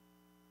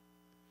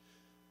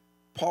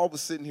 Paul was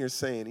sitting here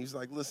saying, he's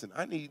like, listen,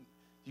 I need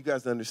you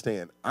guys to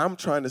understand, I'm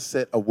trying to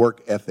set a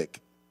work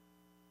ethic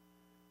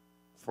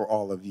for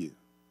all of you,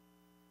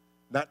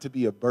 not to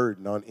be a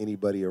burden on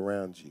anybody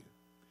around you.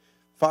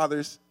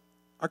 Fathers,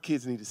 our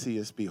kids need to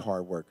see us be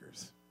hard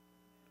workers.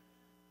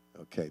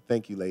 Okay,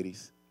 thank you,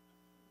 ladies.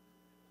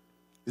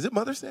 Is it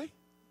Mother's Day?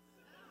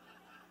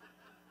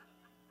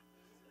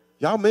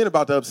 Y'all men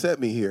about to upset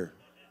me here.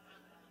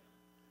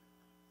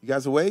 You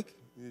guys awake?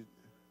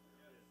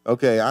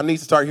 Okay, I need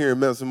to start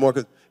hearing some more,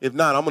 because if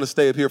not, I'm going to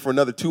stay up here for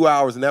another 2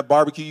 hours, and that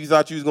barbecue you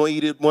thought you was going to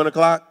eat at 1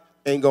 o'clock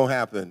ain't going to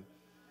happen.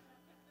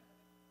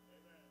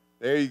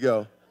 There you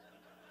go.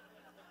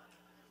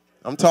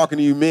 I'm talking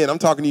to you men. I'm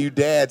talking to you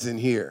dads in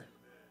here.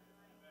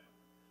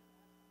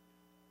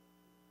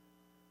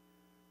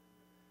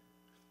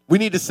 We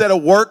need to set a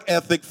work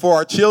ethic for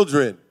our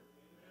children.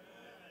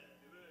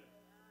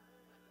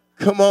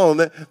 Come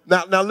on.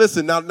 Now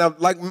listen, now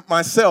like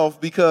myself,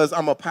 because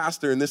I'm a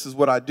pastor and this is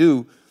what I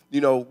do,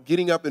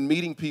 getting up and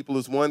meeting people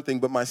is one thing,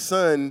 but my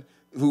son,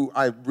 who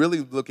I'm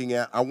really looking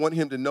at, I want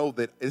him to know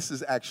that this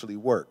is actually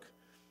work.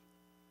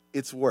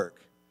 It's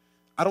work.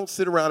 I don't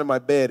sit around in my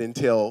bed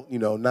until,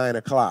 9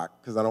 o'clock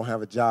because I don't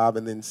have a job,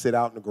 and then sit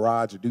out in the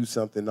garage or do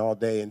something all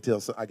day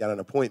until I got an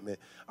appointment.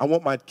 I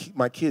want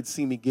my kids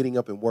see me getting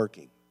up and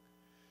working.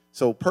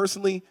 So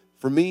personally,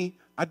 for me,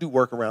 I do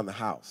work around the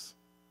house.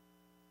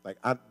 Like,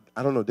 I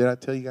don't know, did I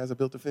tell you guys I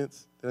built a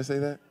fence? Did I say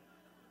that?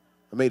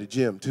 I made a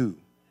gym too,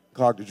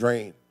 clogged the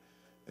drain.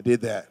 I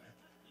did that.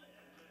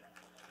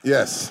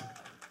 Yes.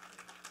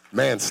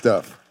 Man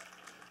stuff.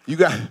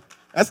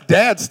 That's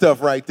dad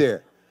stuff right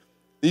there.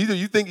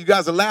 You think you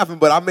guys are laughing,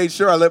 but I made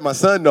sure I let my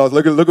son know.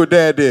 Look what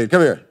dad did.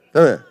 Come here.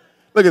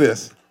 Look at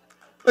this.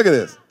 Look at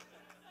this.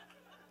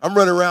 I was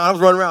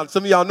running around.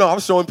 Some of y'all know I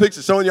was showing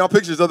y'all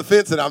pictures of the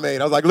fence that I made.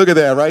 I was like, look at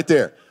that right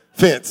there.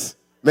 Fence.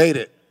 Made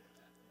it.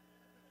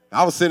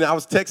 I was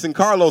texting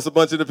Carlos a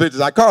bunch of the pictures.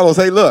 Like, Carlos,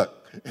 hey,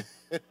 look.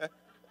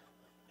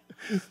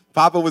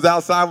 Papa was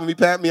outside when he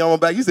patted me on my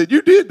back. He said,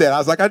 you did that. I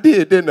was like, I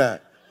did, didn't I?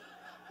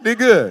 Did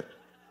good.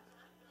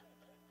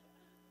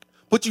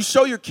 But you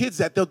show your kids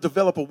that, they'll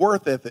develop a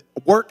work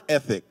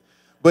ethic.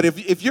 But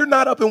if you're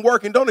not up and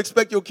working, don't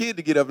expect your kid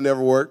to get up and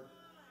never work.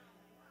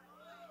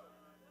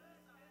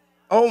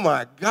 Oh,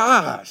 my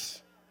gosh.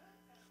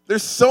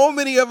 There's so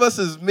many of us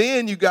as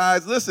men, you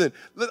guys. Listen,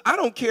 I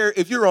don't care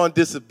if you're on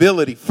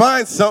disability.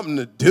 Find something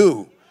to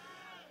do.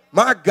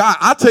 My God,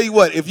 I'll tell you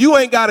what, if you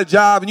ain't got a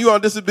job and you're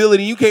on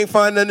disability and you can't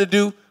find nothing to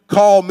do,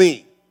 call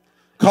me.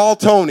 Call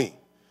Tony.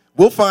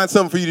 We'll find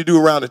something for you to do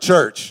around the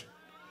church.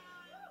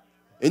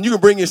 And you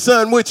can bring your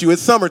son with you.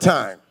 It's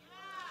summertime.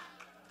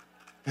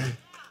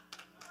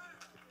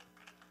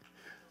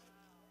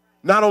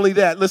 Not only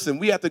that, listen,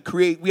 we have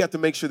to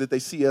make sure that they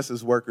see us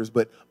as workers,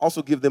 but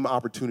also give them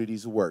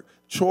opportunities to work.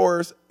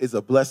 Chores is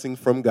a blessing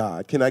from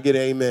God. Can I get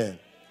an amen?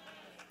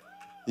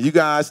 You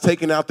guys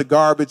taking out the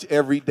garbage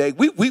every day.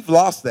 We've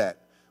lost that.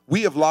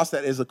 We have lost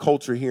that as a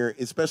culture here,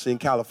 especially in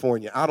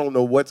California. I don't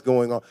know what's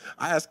going on.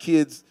 I ask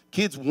kids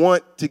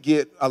want to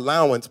get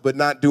allowance but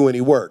not do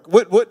any work.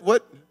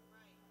 What?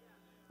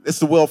 It's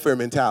the welfare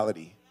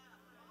mentality.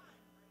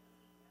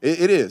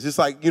 It is. It's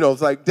like,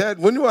 it's like, Dad,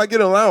 when do I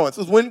get an allowance?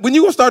 It's when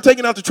you gonna start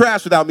taking out the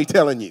trash without me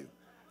telling you?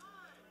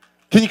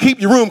 Can you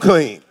keep your room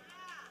clean?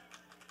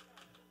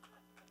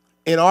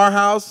 In our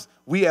house,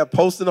 we have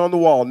posted on the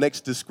wall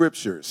next to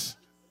scriptures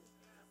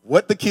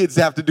what the kids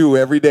have to do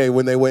every day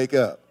when they wake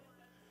up.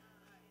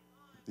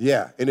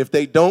 Yeah, and if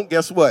they don't,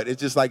 guess what?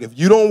 It's just like if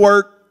you don't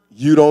work,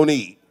 you don't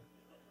eat.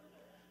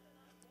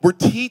 We're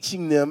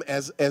teaching them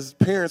as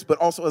parents, but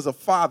also as a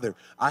father.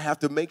 I have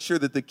to make sure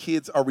that the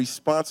kids are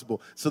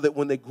responsible so that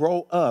when they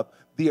grow up,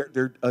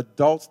 they're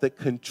adults that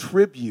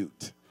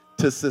contribute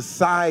to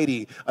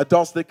society,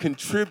 adults that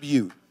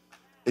contribute,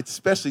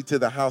 especially to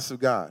the house of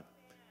God.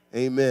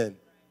 Amen.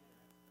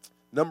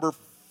 Number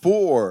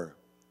 4,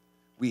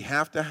 we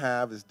have to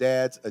have, as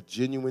dads, a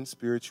genuine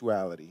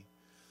spirituality.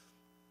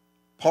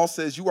 Paul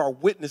says, you are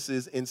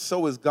witnesses, and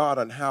so is God,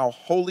 on how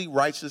holy,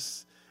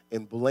 righteous,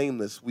 and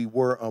blameless we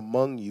were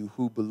among you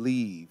who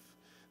believe.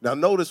 Now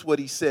notice what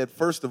he said.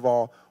 First of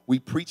all, we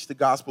preach the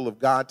gospel of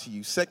God to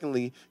you.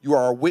 Secondly, you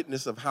are a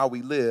witness of how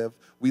we live.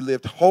 We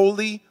lived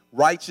holy,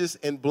 righteous,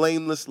 and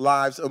blameless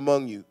lives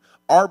among you.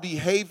 Our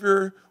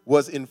behavior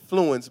was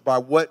influenced by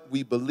what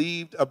we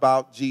believed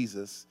about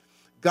Jesus.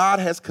 God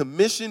has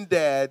commissioned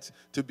dads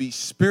to be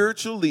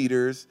spiritual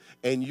leaders,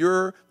 and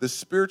you're the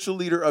spiritual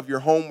leader of your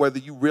home, whether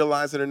you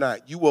realize it or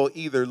not. You will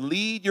either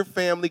lead your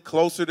family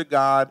closer to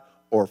God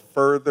or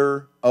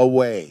further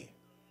away.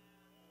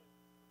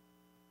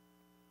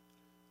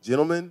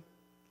 Gentlemen,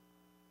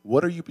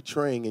 what are you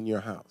portraying in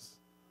your house?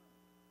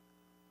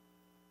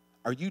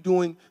 Are you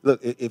doing, look,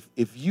 if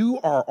you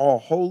are all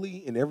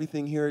holy and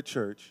everything here at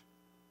church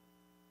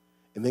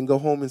and then go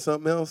home and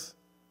something else,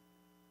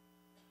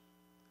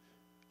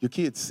 your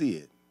kids see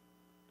it.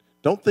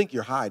 Don't think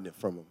you're hiding it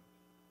from them.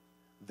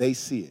 They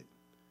see it.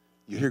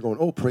 You're here going,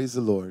 oh, praise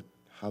the Lord.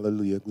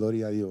 Hallelujah.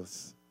 Gloria a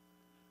Dios.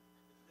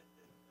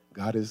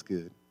 God is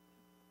good.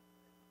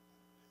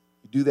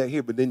 You do that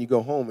here, but then you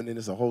go home and then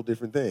it's a whole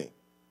different thing.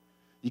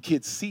 Your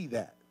kids see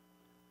that.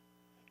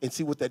 And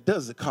see what that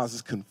does, it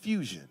causes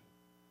confusion.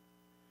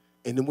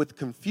 And then with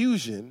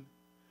confusion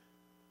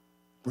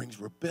brings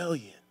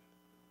rebellion.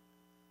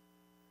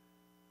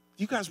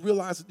 You guys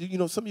realize,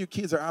 some of your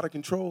kids are out of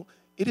control.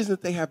 It isn't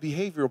that they have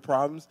behavioral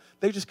problems.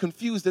 They're just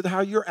confused at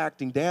how you're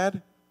acting,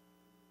 Dad.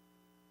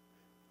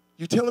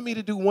 You're telling me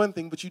to do one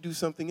thing, but you do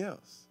something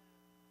else.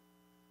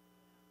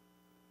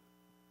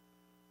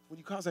 When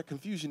you cause that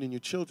confusion in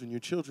your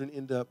children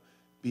end up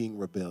being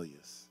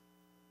rebellious.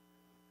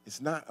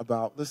 It's not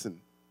about,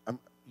 listen,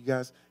 you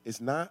guys,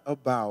 it's not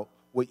about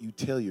what you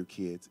tell your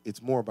kids.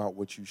 It's more about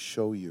what you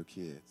show your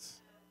kids.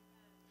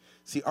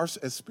 See,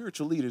 as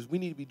spiritual leaders, we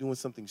need to be doing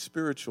something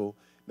spiritual,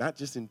 not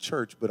just in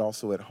church, but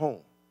also at home.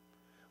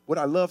 What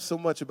I love so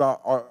much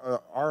about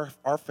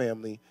our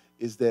family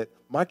is that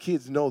my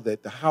kids know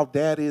that how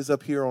Dad is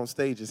up here on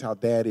stage is how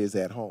Dad is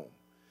at home.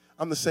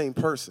 I'm the same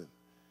person.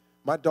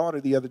 My daughter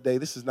the other day,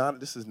 this is not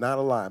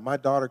a lie. My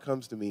daughter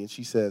comes to me and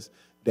she says,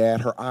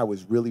 Dad, her eye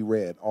was really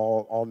red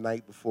all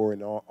night before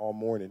and all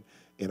morning.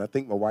 And I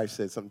think my wife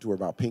said something to her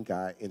about pink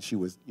eye, and she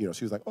was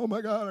like, oh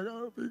my God, I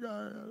got a pink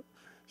eye.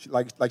 She,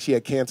 like she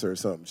had cancer or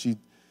something.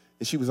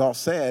 She was all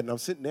sad, and I'm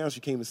sitting down. She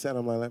came and sat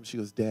on my lap, and she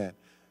goes, Dad,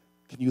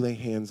 can you lay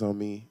hands on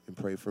me and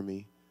pray for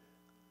me?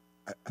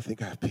 I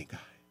think I have pink eye.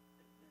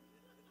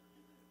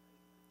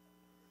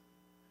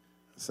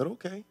 I said,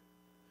 okay.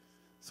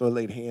 So I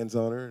laid hands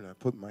on her, and I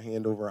put my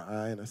hand over her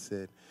eye, and I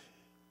said,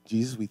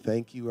 Jesus, we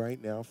thank you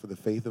right now for the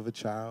faith of a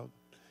child,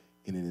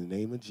 and in the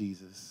name of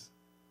Jesus,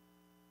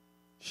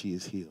 she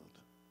is healed.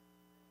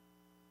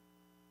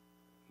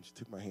 And she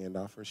took my hand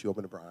off her, and she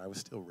opened up her eye. It was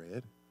still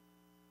red.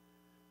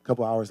 A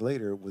couple hours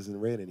later, it wasn't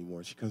red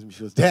anymore. She comes to me,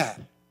 she goes,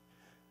 Dad,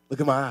 look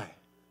at my eye.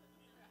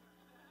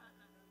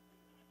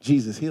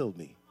 Jesus healed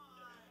me.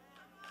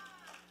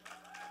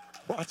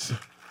 Watch.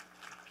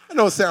 I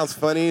know it sounds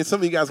funny, and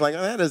some of you guys are like,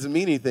 oh, that doesn't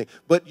mean anything.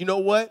 But you know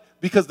what?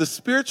 Because the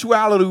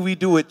spirituality we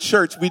do at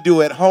church, we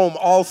do at home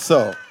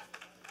also.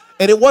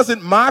 And it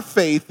wasn't my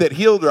faith that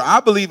healed her. I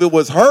believe it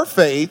was her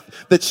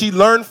faith that she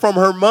learned from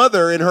her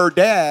mother and her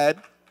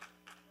dad.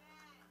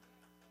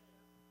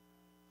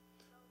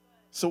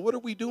 So what are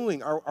we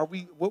doing? Are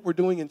we what we're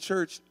doing in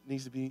church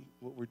needs to be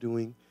what we're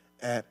doing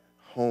at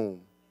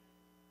home.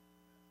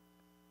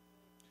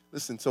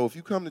 Listen, so if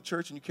you come to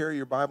church and you carry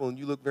your Bible and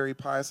you look very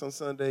pious on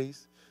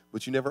Sundays,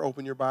 but you never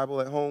open your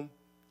Bible at home,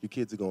 your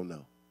kids are going to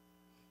know.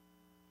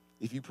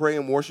 If you pray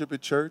and worship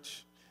at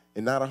church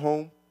and not at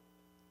home,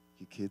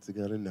 your kids are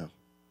going to know.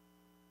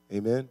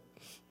 Amen?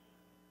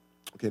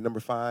 Okay, number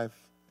 5,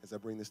 as I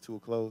bring this to a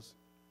close.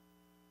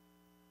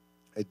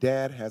 A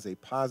dad has a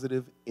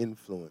positive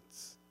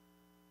influence.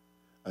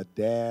 A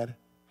dad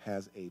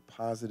has a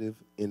positive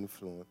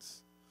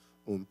influence.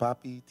 Un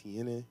papi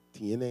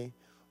tiene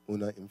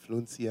una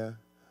influencia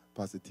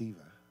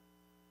positiva.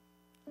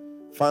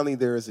 Finally,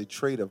 there is a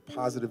trait of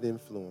positive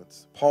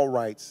influence. Paul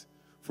writes,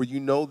 for you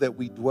know that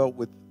we dwelt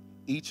with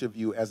each of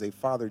you as a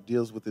father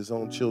deals with his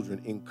own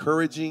children,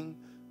 encouraging,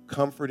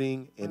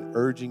 comforting, and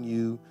urging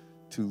you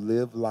to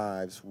live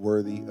lives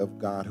worthy of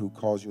God who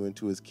calls you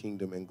into his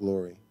kingdom and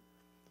glory.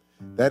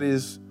 That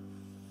is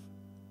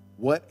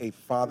what a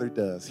father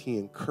does. He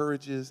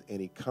encourages and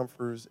he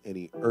comforts and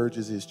he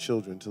urges his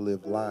children to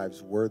live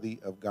lives worthy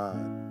of God.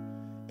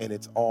 And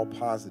it's all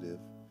positive.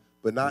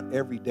 But not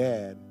every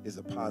dad is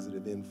a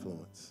positive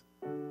influence.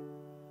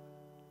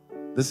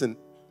 Listen,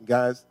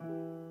 guys,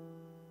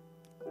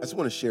 I just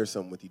want to share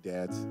something with you,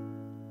 dads.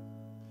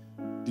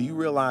 Do you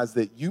realize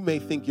that you may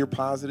think you're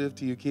positive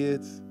to your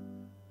kids,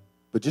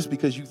 but just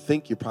because you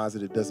think you're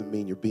positive doesn't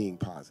mean you're being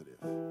positive?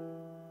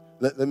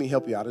 Let me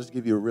help you out. I'll just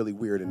give you a really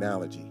weird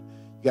analogy.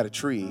 You got a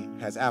tree,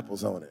 has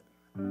apples on it.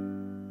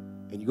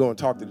 And you go and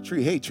talk to the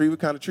tree. Hey, tree, what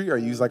kind of tree are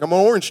you? He's like, I'm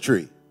an orange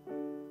tree.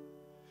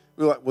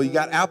 We're like, well, you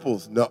got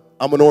apples. No,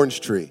 I'm an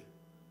orange tree.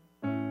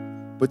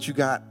 But you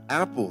got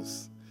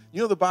apples.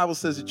 You know, the Bible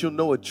says that you'll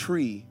know a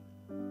tree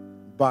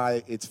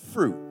by its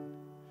fruit.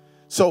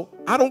 So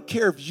I don't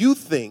care if you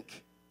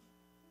think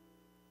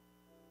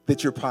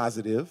that you're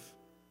positive.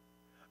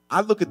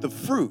 I look at the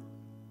fruit.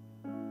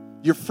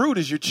 Your fruit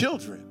is your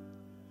children.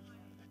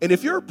 And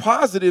if you're a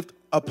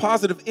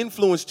positive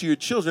influence to your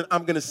children,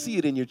 I'm going to see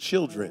it in your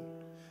children,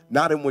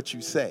 not in what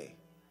you say.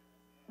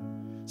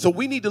 So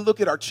we need to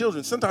look at our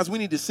children. Sometimes we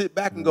need to sit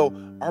back and go,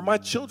 are my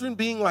children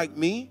being like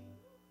me?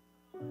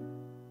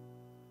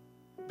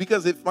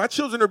 Because if my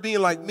children are being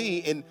like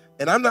me and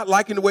I'm not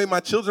liking the way my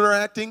children are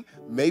acting,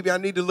 maybe I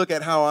need to look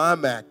at how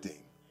I'm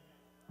acting.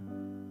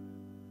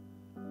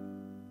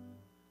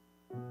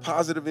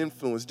 Positive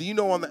influence. Do you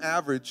know on the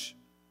average,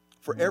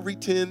 for every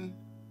 10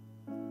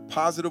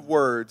 positive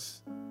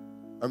words,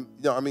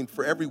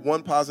 for every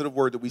one positive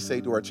word that we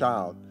say to our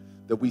child,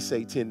 that we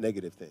say 10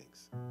 negative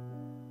things.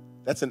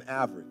 That's an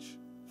average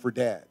for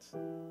dads.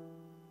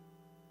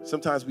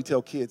 Sometimes we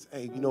tell kids,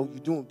 hey, you're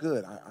doing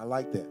good. I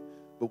like that.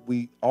 But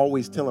we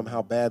always tell them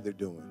how bad they're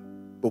doing,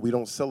 but we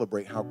don't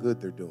celebrate how good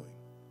they're doing.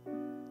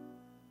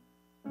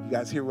 You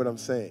guys hear what I'm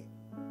saying?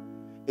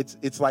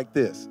 It's like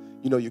this.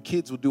 Your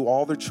kids will do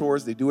all their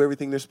chores. They do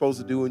everything they're supposed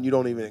to do, and you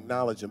don't even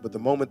acknowledge them. But the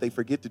moment they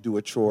forget to do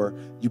a chore,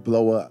 you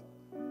blow up.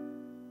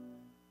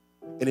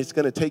 And it's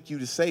going to take you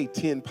to say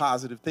 10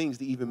 positive things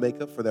to even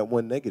make up for that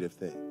one negative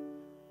thing.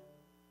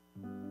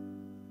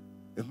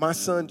 If my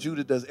son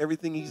Judah does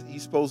everything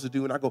he's supposed to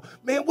do, and I go,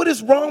 man, what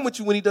is wrong with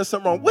you when he does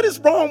something wrong? What is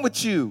wrong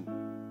with you?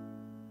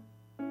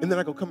 And then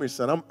I go, come here,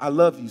 son. I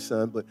love you,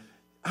 son, but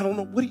I don't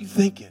know. What are you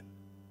thinking?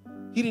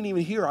 He didn't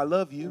even hear I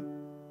love you.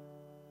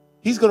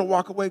 He's going to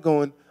walk away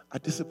going, I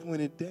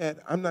disappointed Dad.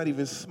 I'm not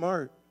even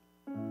smart.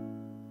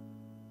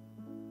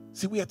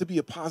 See, we have to be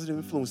a positive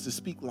influence to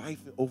speak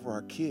life over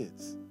our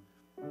kids.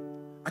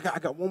 I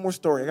got one more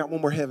story. I got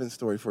one more heaven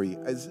story for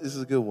you. This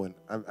is a good one.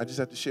 I just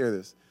have to share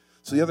this.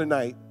 So the other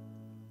night,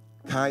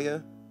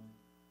 Kaya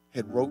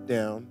had wrote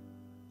down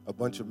a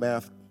bunch of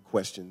math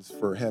questions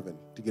for heaven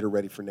to get her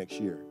ready for next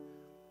year.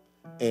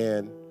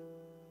 And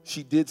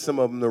she did some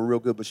of them that were real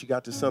good, but she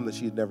got to some that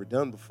she had never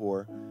done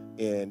before,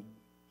 and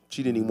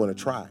she didn't even want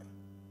to try.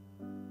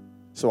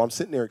 So I'm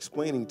sitting there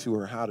explaining to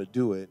her how to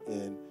do it,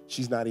 and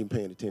she's not even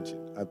paying attention,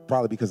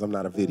 probably because I'm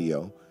not a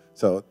video.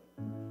 So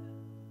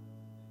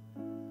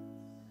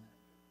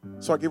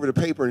I give her the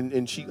paper,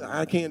 and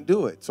I can't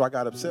do it. So I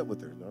got upset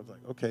with her. And I was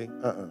like, okay,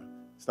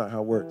 it's not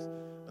how it works.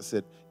 I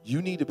said,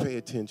 you need to pay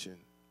attention.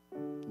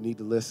 You need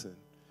to listen.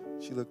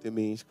 She looked at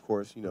me, of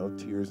course,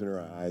 tears in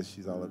her eyes.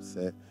 She's all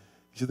upset.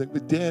 She's like,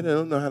 but Dad, I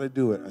don't know how to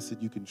do it. I said,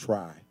 you can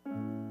try.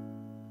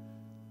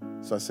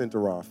 So I sent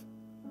her off.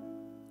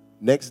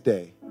 Next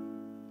day,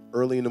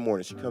 early in the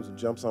morning, she comes and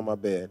jumps on my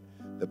bed.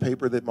 The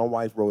paper that my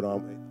wife wrote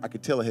on, I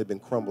could tell it had been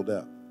crumbled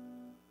up.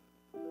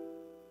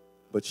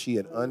 But she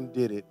had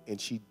undid it,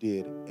 and she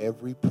did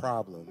every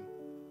problem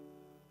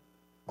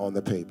on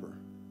the paper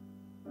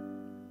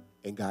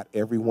and got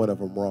every one of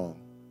them wrong.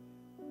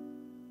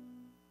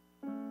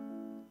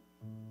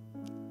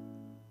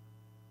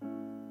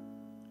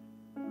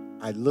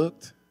 I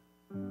looked.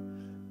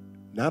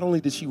 Not only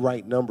did she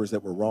write numbers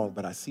that were wrong,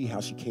 but I see how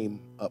she came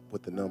up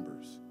with the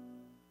numbers.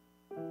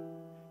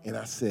 And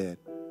I said,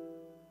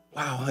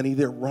 wow, honey,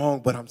 they're wrong,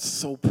 but I'm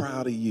so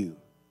proud of you.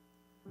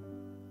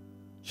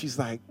 She's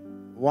like,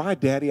 why,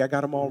 Daddy? I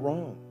got them all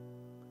wrong.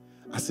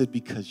 I said,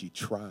 because you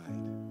tried.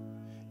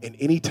 And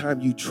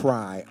anytime you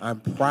try, I'm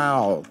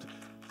proud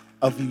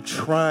of you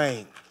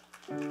trying.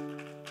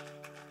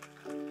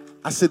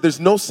 I said, there's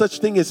no such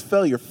thing as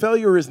failure.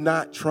 Failure is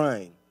not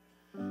trying.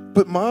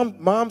 But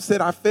mom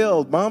said I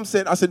failed. I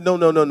said,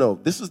 no.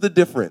 This is the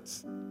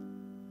difference.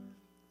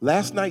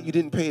 Last night you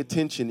didn't pay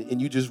attention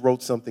and you just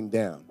wrote something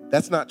down.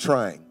 That's not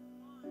trying.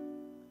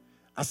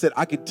 I said,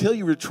 I could tell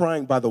you were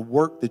trying by the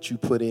work that you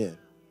put in.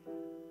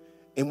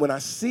 And when I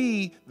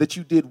see that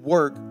you did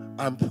work,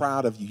 I'm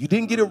proud of you. You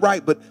didn't get it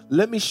right, but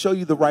let me show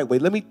you the right way.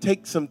 Let me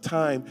take some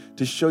time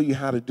to show you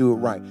how to do it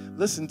right.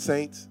 Listen,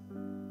 saints,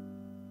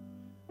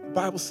 the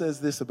Bible says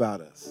this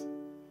about us.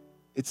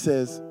 It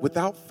says,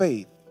 without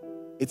faith,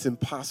 it's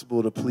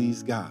impossible to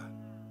please God.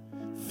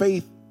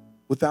 Faith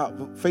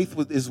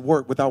is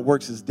work. Without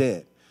works is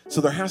dead.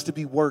 So there has to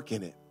be work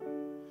in it.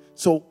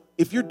 So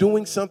if you're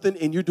doing something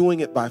and you're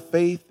doing it by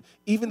faith,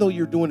 even though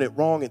you're doing it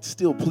wrong, it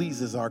still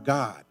pleases our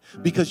God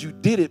because you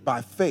did it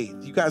by faith.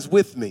 You guys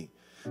with me?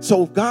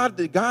 So if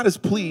God is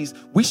pleased,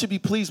 we should be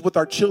pleased with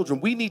our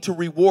children. We need to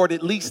reward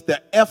at least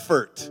the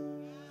effort.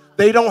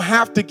 They don't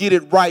have to get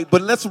it right,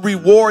 but let's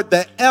reward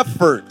the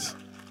effort.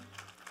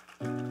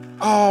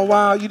 Oh,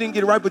 wow, you didn't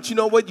get it right, but you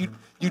know what?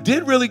 You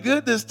did really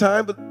good this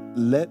time, but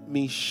let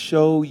me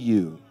show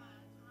you.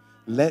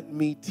 Let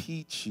me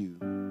teach you.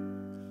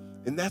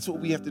 And that's what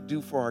we have to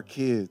do for our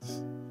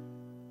kids.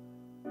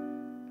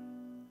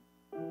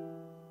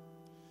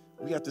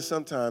 We have to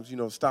sometimes,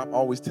 stop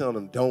always telling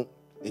them don't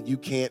and you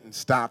can't and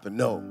stop and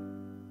no.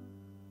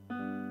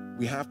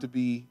 We have to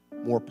be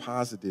more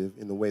positive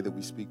in the way that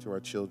we speak to our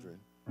children.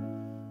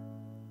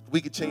 We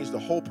could change the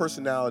whole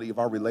personality of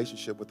our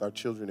relationship with our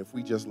children if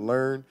we just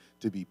learn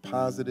to be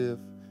positive,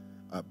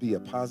 be a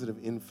positive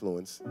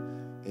influence,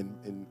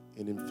 and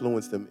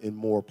influence them in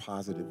more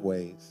positive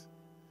ways.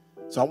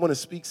 So I want to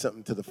speak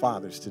something to the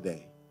fathers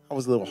today. I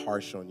was a little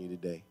harsh on you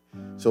today.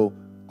 So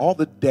all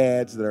the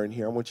dads that are in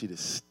here, I want you to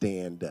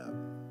stand up.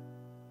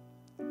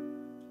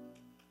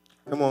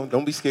 Come on,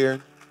 don't be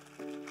scared.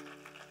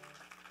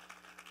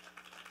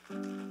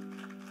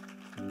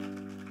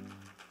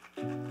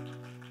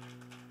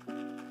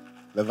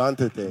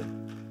 Levántate.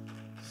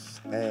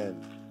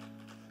 Stand.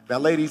 Now,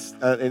 ladies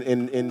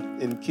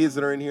and kids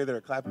that are in here that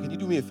are clapping, can you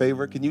do me a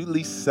favor? Can you at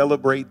least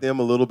celebrate them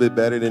a little bit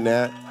better than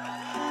that?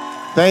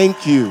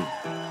 Thank you.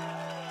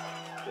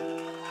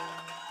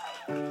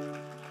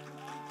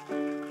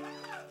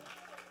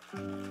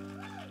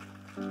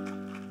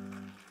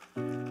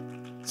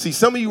 See,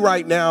 some of you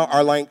right now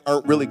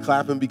aren't really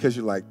clapping because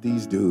you're like,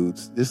 these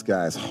dudes, this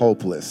guy's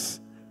hopeless.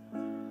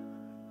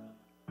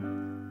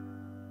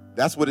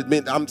 That's what it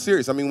meant. I'm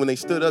serious. I mean, when they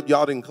stood up,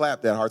 y'all didn't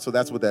clap that hard, so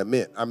that's what that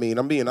meant. I mean,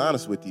 I'm being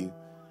honest with you.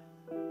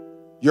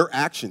 Your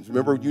actions,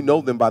 remember, you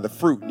know them by the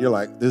fruit, and you're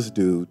like, this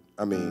dude,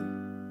 I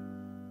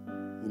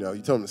mean,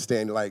 you told him to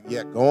stand, you're like,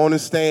 yeah, go on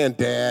and stand,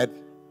 Dad.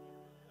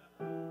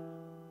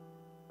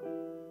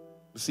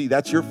 See,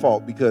 that's your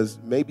fault because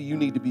maybe you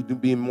need to be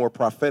being more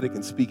prophetic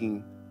and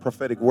speaking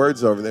prophetic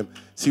words over them.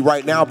 See,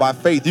 right now, by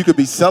faith, you could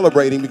be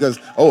celebrating because,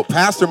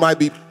 pastor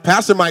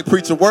might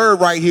preach a word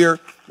right here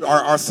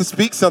or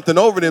speak something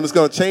over them that's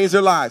going to change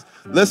their lives.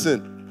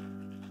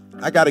 Listen,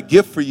 I got a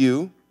gift for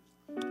you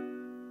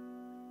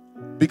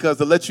because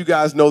to let you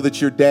guys know that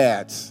you're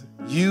dads.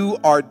 You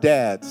are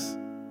dads.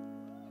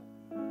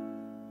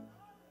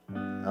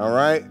 All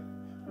right?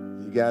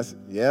 You guys,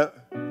 yep.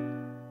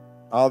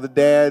 All the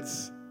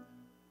dads,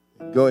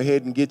 go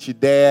ahead and get your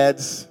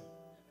dads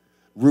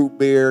root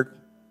beer,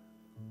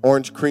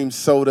 orange cream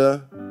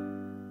soda,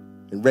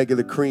 and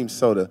regular cream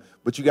soda.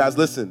 But you guys,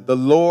 listen, the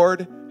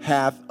Lord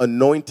hath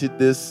anointed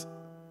this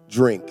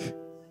drink.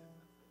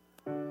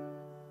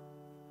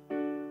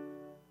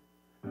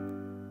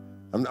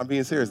 I'm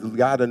being serious.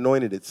 God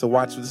anointed it. So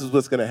watch, this is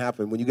what's going to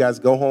happen. When you guys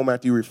go home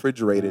after you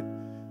refrigerate it,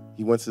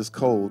 once it's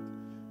cold,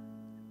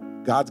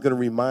 God's going to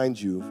remind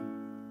you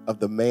of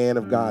the man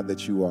of God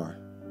that you are.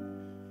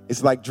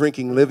 It's like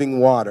drinking living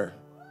water.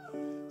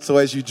 So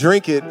as you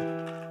drink it,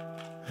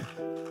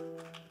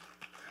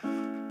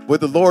 what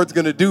the Lord's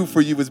going to do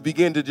for you is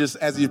begin to just,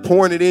 as you're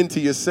pouring it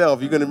into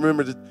yourself, you're going to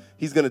remember that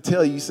he's going to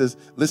tell you, he says,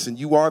 listen,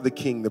 you are the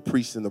king, the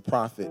priest, and the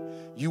prophet.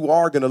 You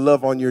are going to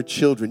love on your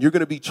children. You're going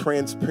to be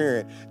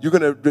transparent. You're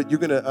going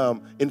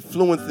to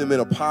influence them in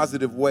a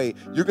positive way.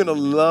 You're going to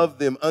love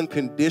them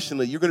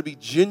unconditionally. You're going to be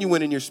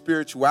genuine in your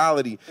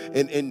spirituality,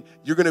 and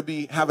you're going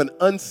to have an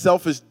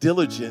unselfish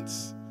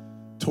diligence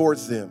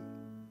towards them.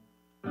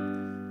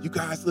 You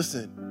guys,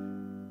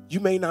 listen, you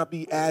may not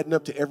be adding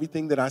up to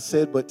everything that I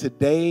said, but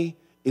today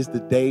is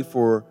the day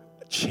for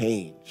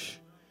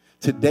change.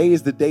 Today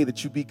is the day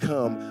that you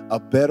become a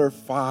better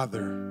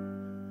father,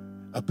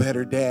 a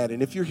better dad.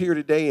 And if you're here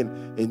today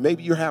and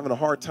maybe you're having a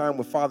hard time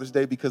with Father's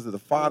Day because of the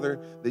father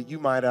that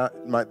you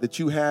that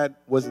you had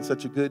wasn't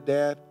such a good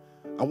dad,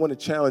 I want to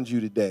challenge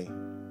you today.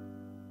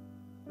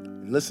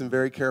 And listen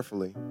very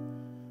carefully.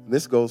 And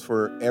this goes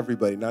for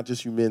everybody, not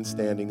just you men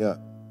standing up.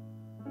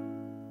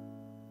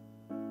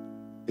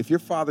 If your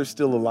father's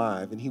still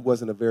alive and he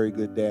wasn't a very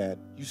good dad,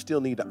 you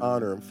still need to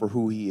honor him for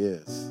who he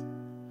is.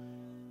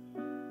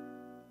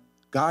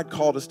 God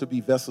called us to be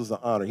vessels of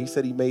honor. He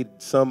said he made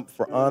some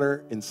for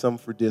honor and some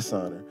for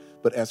dishonor.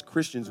 But as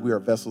Christians, we are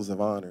vessels of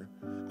honor.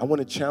 I want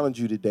to challenge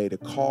you today to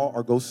call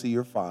or go see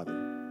your father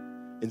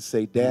and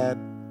say, Dad,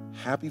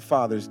 happy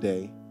Father's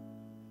Day,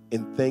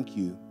 and thank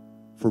you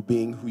for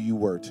being who you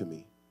were to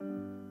me.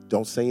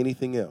 Don't say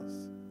anything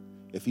else.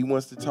 If he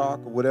wants to talk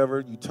or whatever,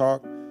 you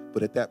talk.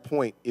 But at that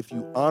point, if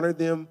you honor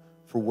them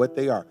for what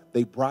they are,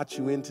 they brought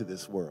you into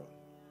this world.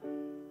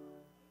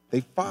 They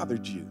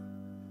fathered you.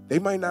 They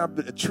might not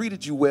have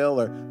treated you well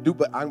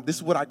but this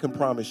is what I can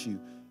promise you.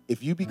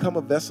 If you become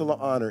a vessel of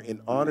honor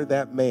and honor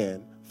that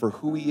man for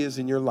who he is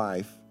in your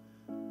life,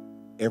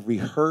 every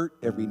hurt,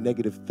 every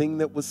negative thing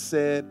that was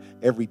said,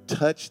 every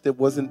touch that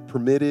wasn't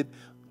permitted,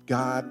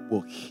 God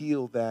will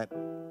heal that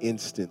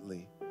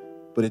instantly.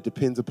 But it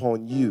depends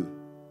upon you.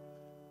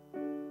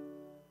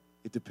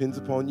 It depends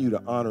upon you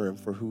to honor him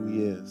for who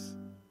he is.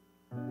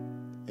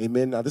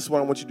 Amen. Now, this is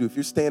what I want you to do. If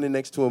you're standing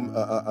next to him,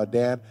 a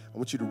dad, I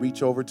want you to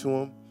reach over to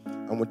him.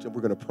 We're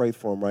going to pray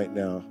for him right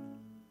now.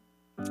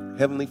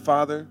 Heavenly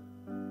Father,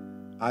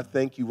 I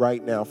thank you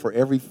right now for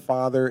every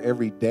father,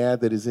 every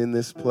dad that is in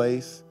this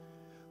place.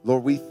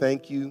 Lord, we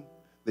thank you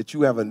that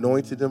you have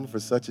anointed them for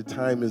such a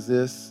time as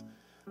this.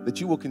 that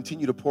you will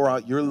continue to pour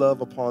out your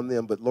love upon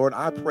them. But Lord,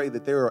 I pray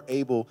that they are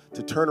able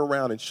to turn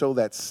around and show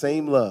that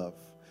same love,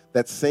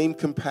 that same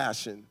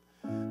compassion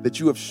that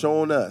you have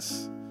shown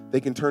us.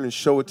 They can turn and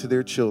show it to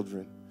their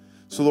children.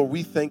 So Lord,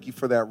 we thank you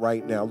for that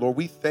right now. Lord,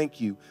 we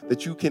thank you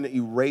that you can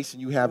erase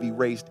and you have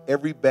erased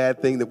every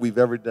bad thing that we've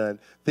ever done,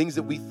 things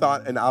that we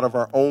thought and out of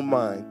our own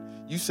mind.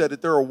 You said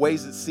that there are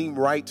ways that seem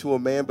right to a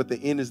man, but the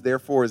end is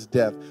therefore his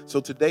death. So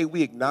today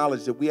we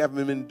acknowledge that we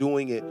haven't been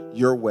doing it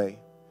your way.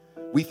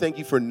 We thank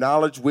you for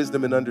knowledge,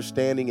 wisdom, and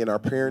understanding in our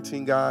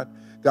parenting, God.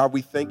 God,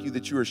 we thank you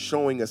that you are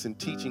showing us and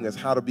teaching us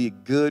how to be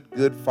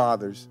good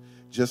fathers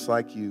just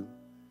like you.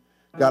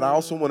 God, I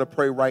also want to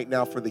pray right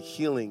now for the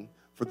healing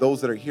for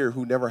those that are here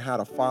who never had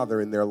a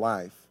father in their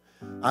life.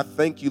 I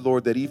thank you,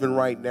 Lord, that even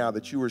right now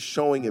that you are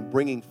showing and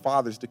bringing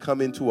fathers to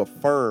come into a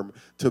firm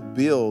to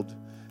build,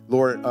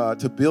 Lord,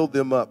 to build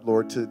them up,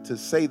 Lord, to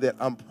say that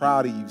I'm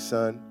proud of you,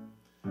 son.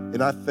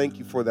 And I thank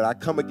you for that. I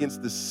come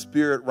against the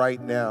spirit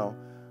right now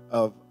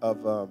of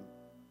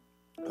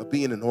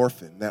being an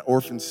orphan, that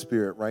orphan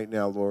spirit right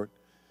now, Lord,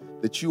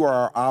 that you are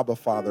our Abba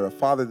Father, a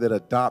Father that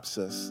adopts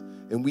us.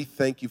 And we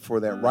thank you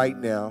for that right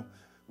now.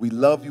 We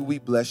love you. We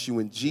bless you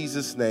in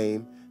Jesus'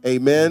 name.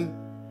 Amen.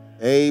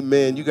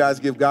 Amen. You guys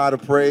give God a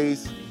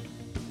praise.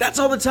 That's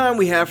all the time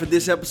we have for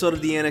this episode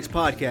of the Annex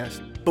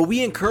Podcast. But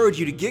we encourage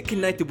you to get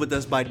connected with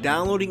us by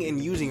downloading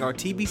and using our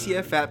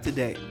TBCF app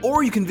today.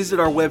 Or you can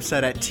visit our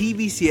website at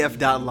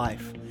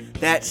tbcf.life.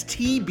 That's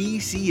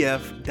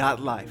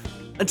tbcf.life.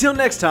 Until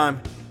next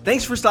time,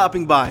 thanks for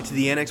stopping by to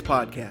the Annex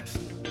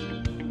Podcast.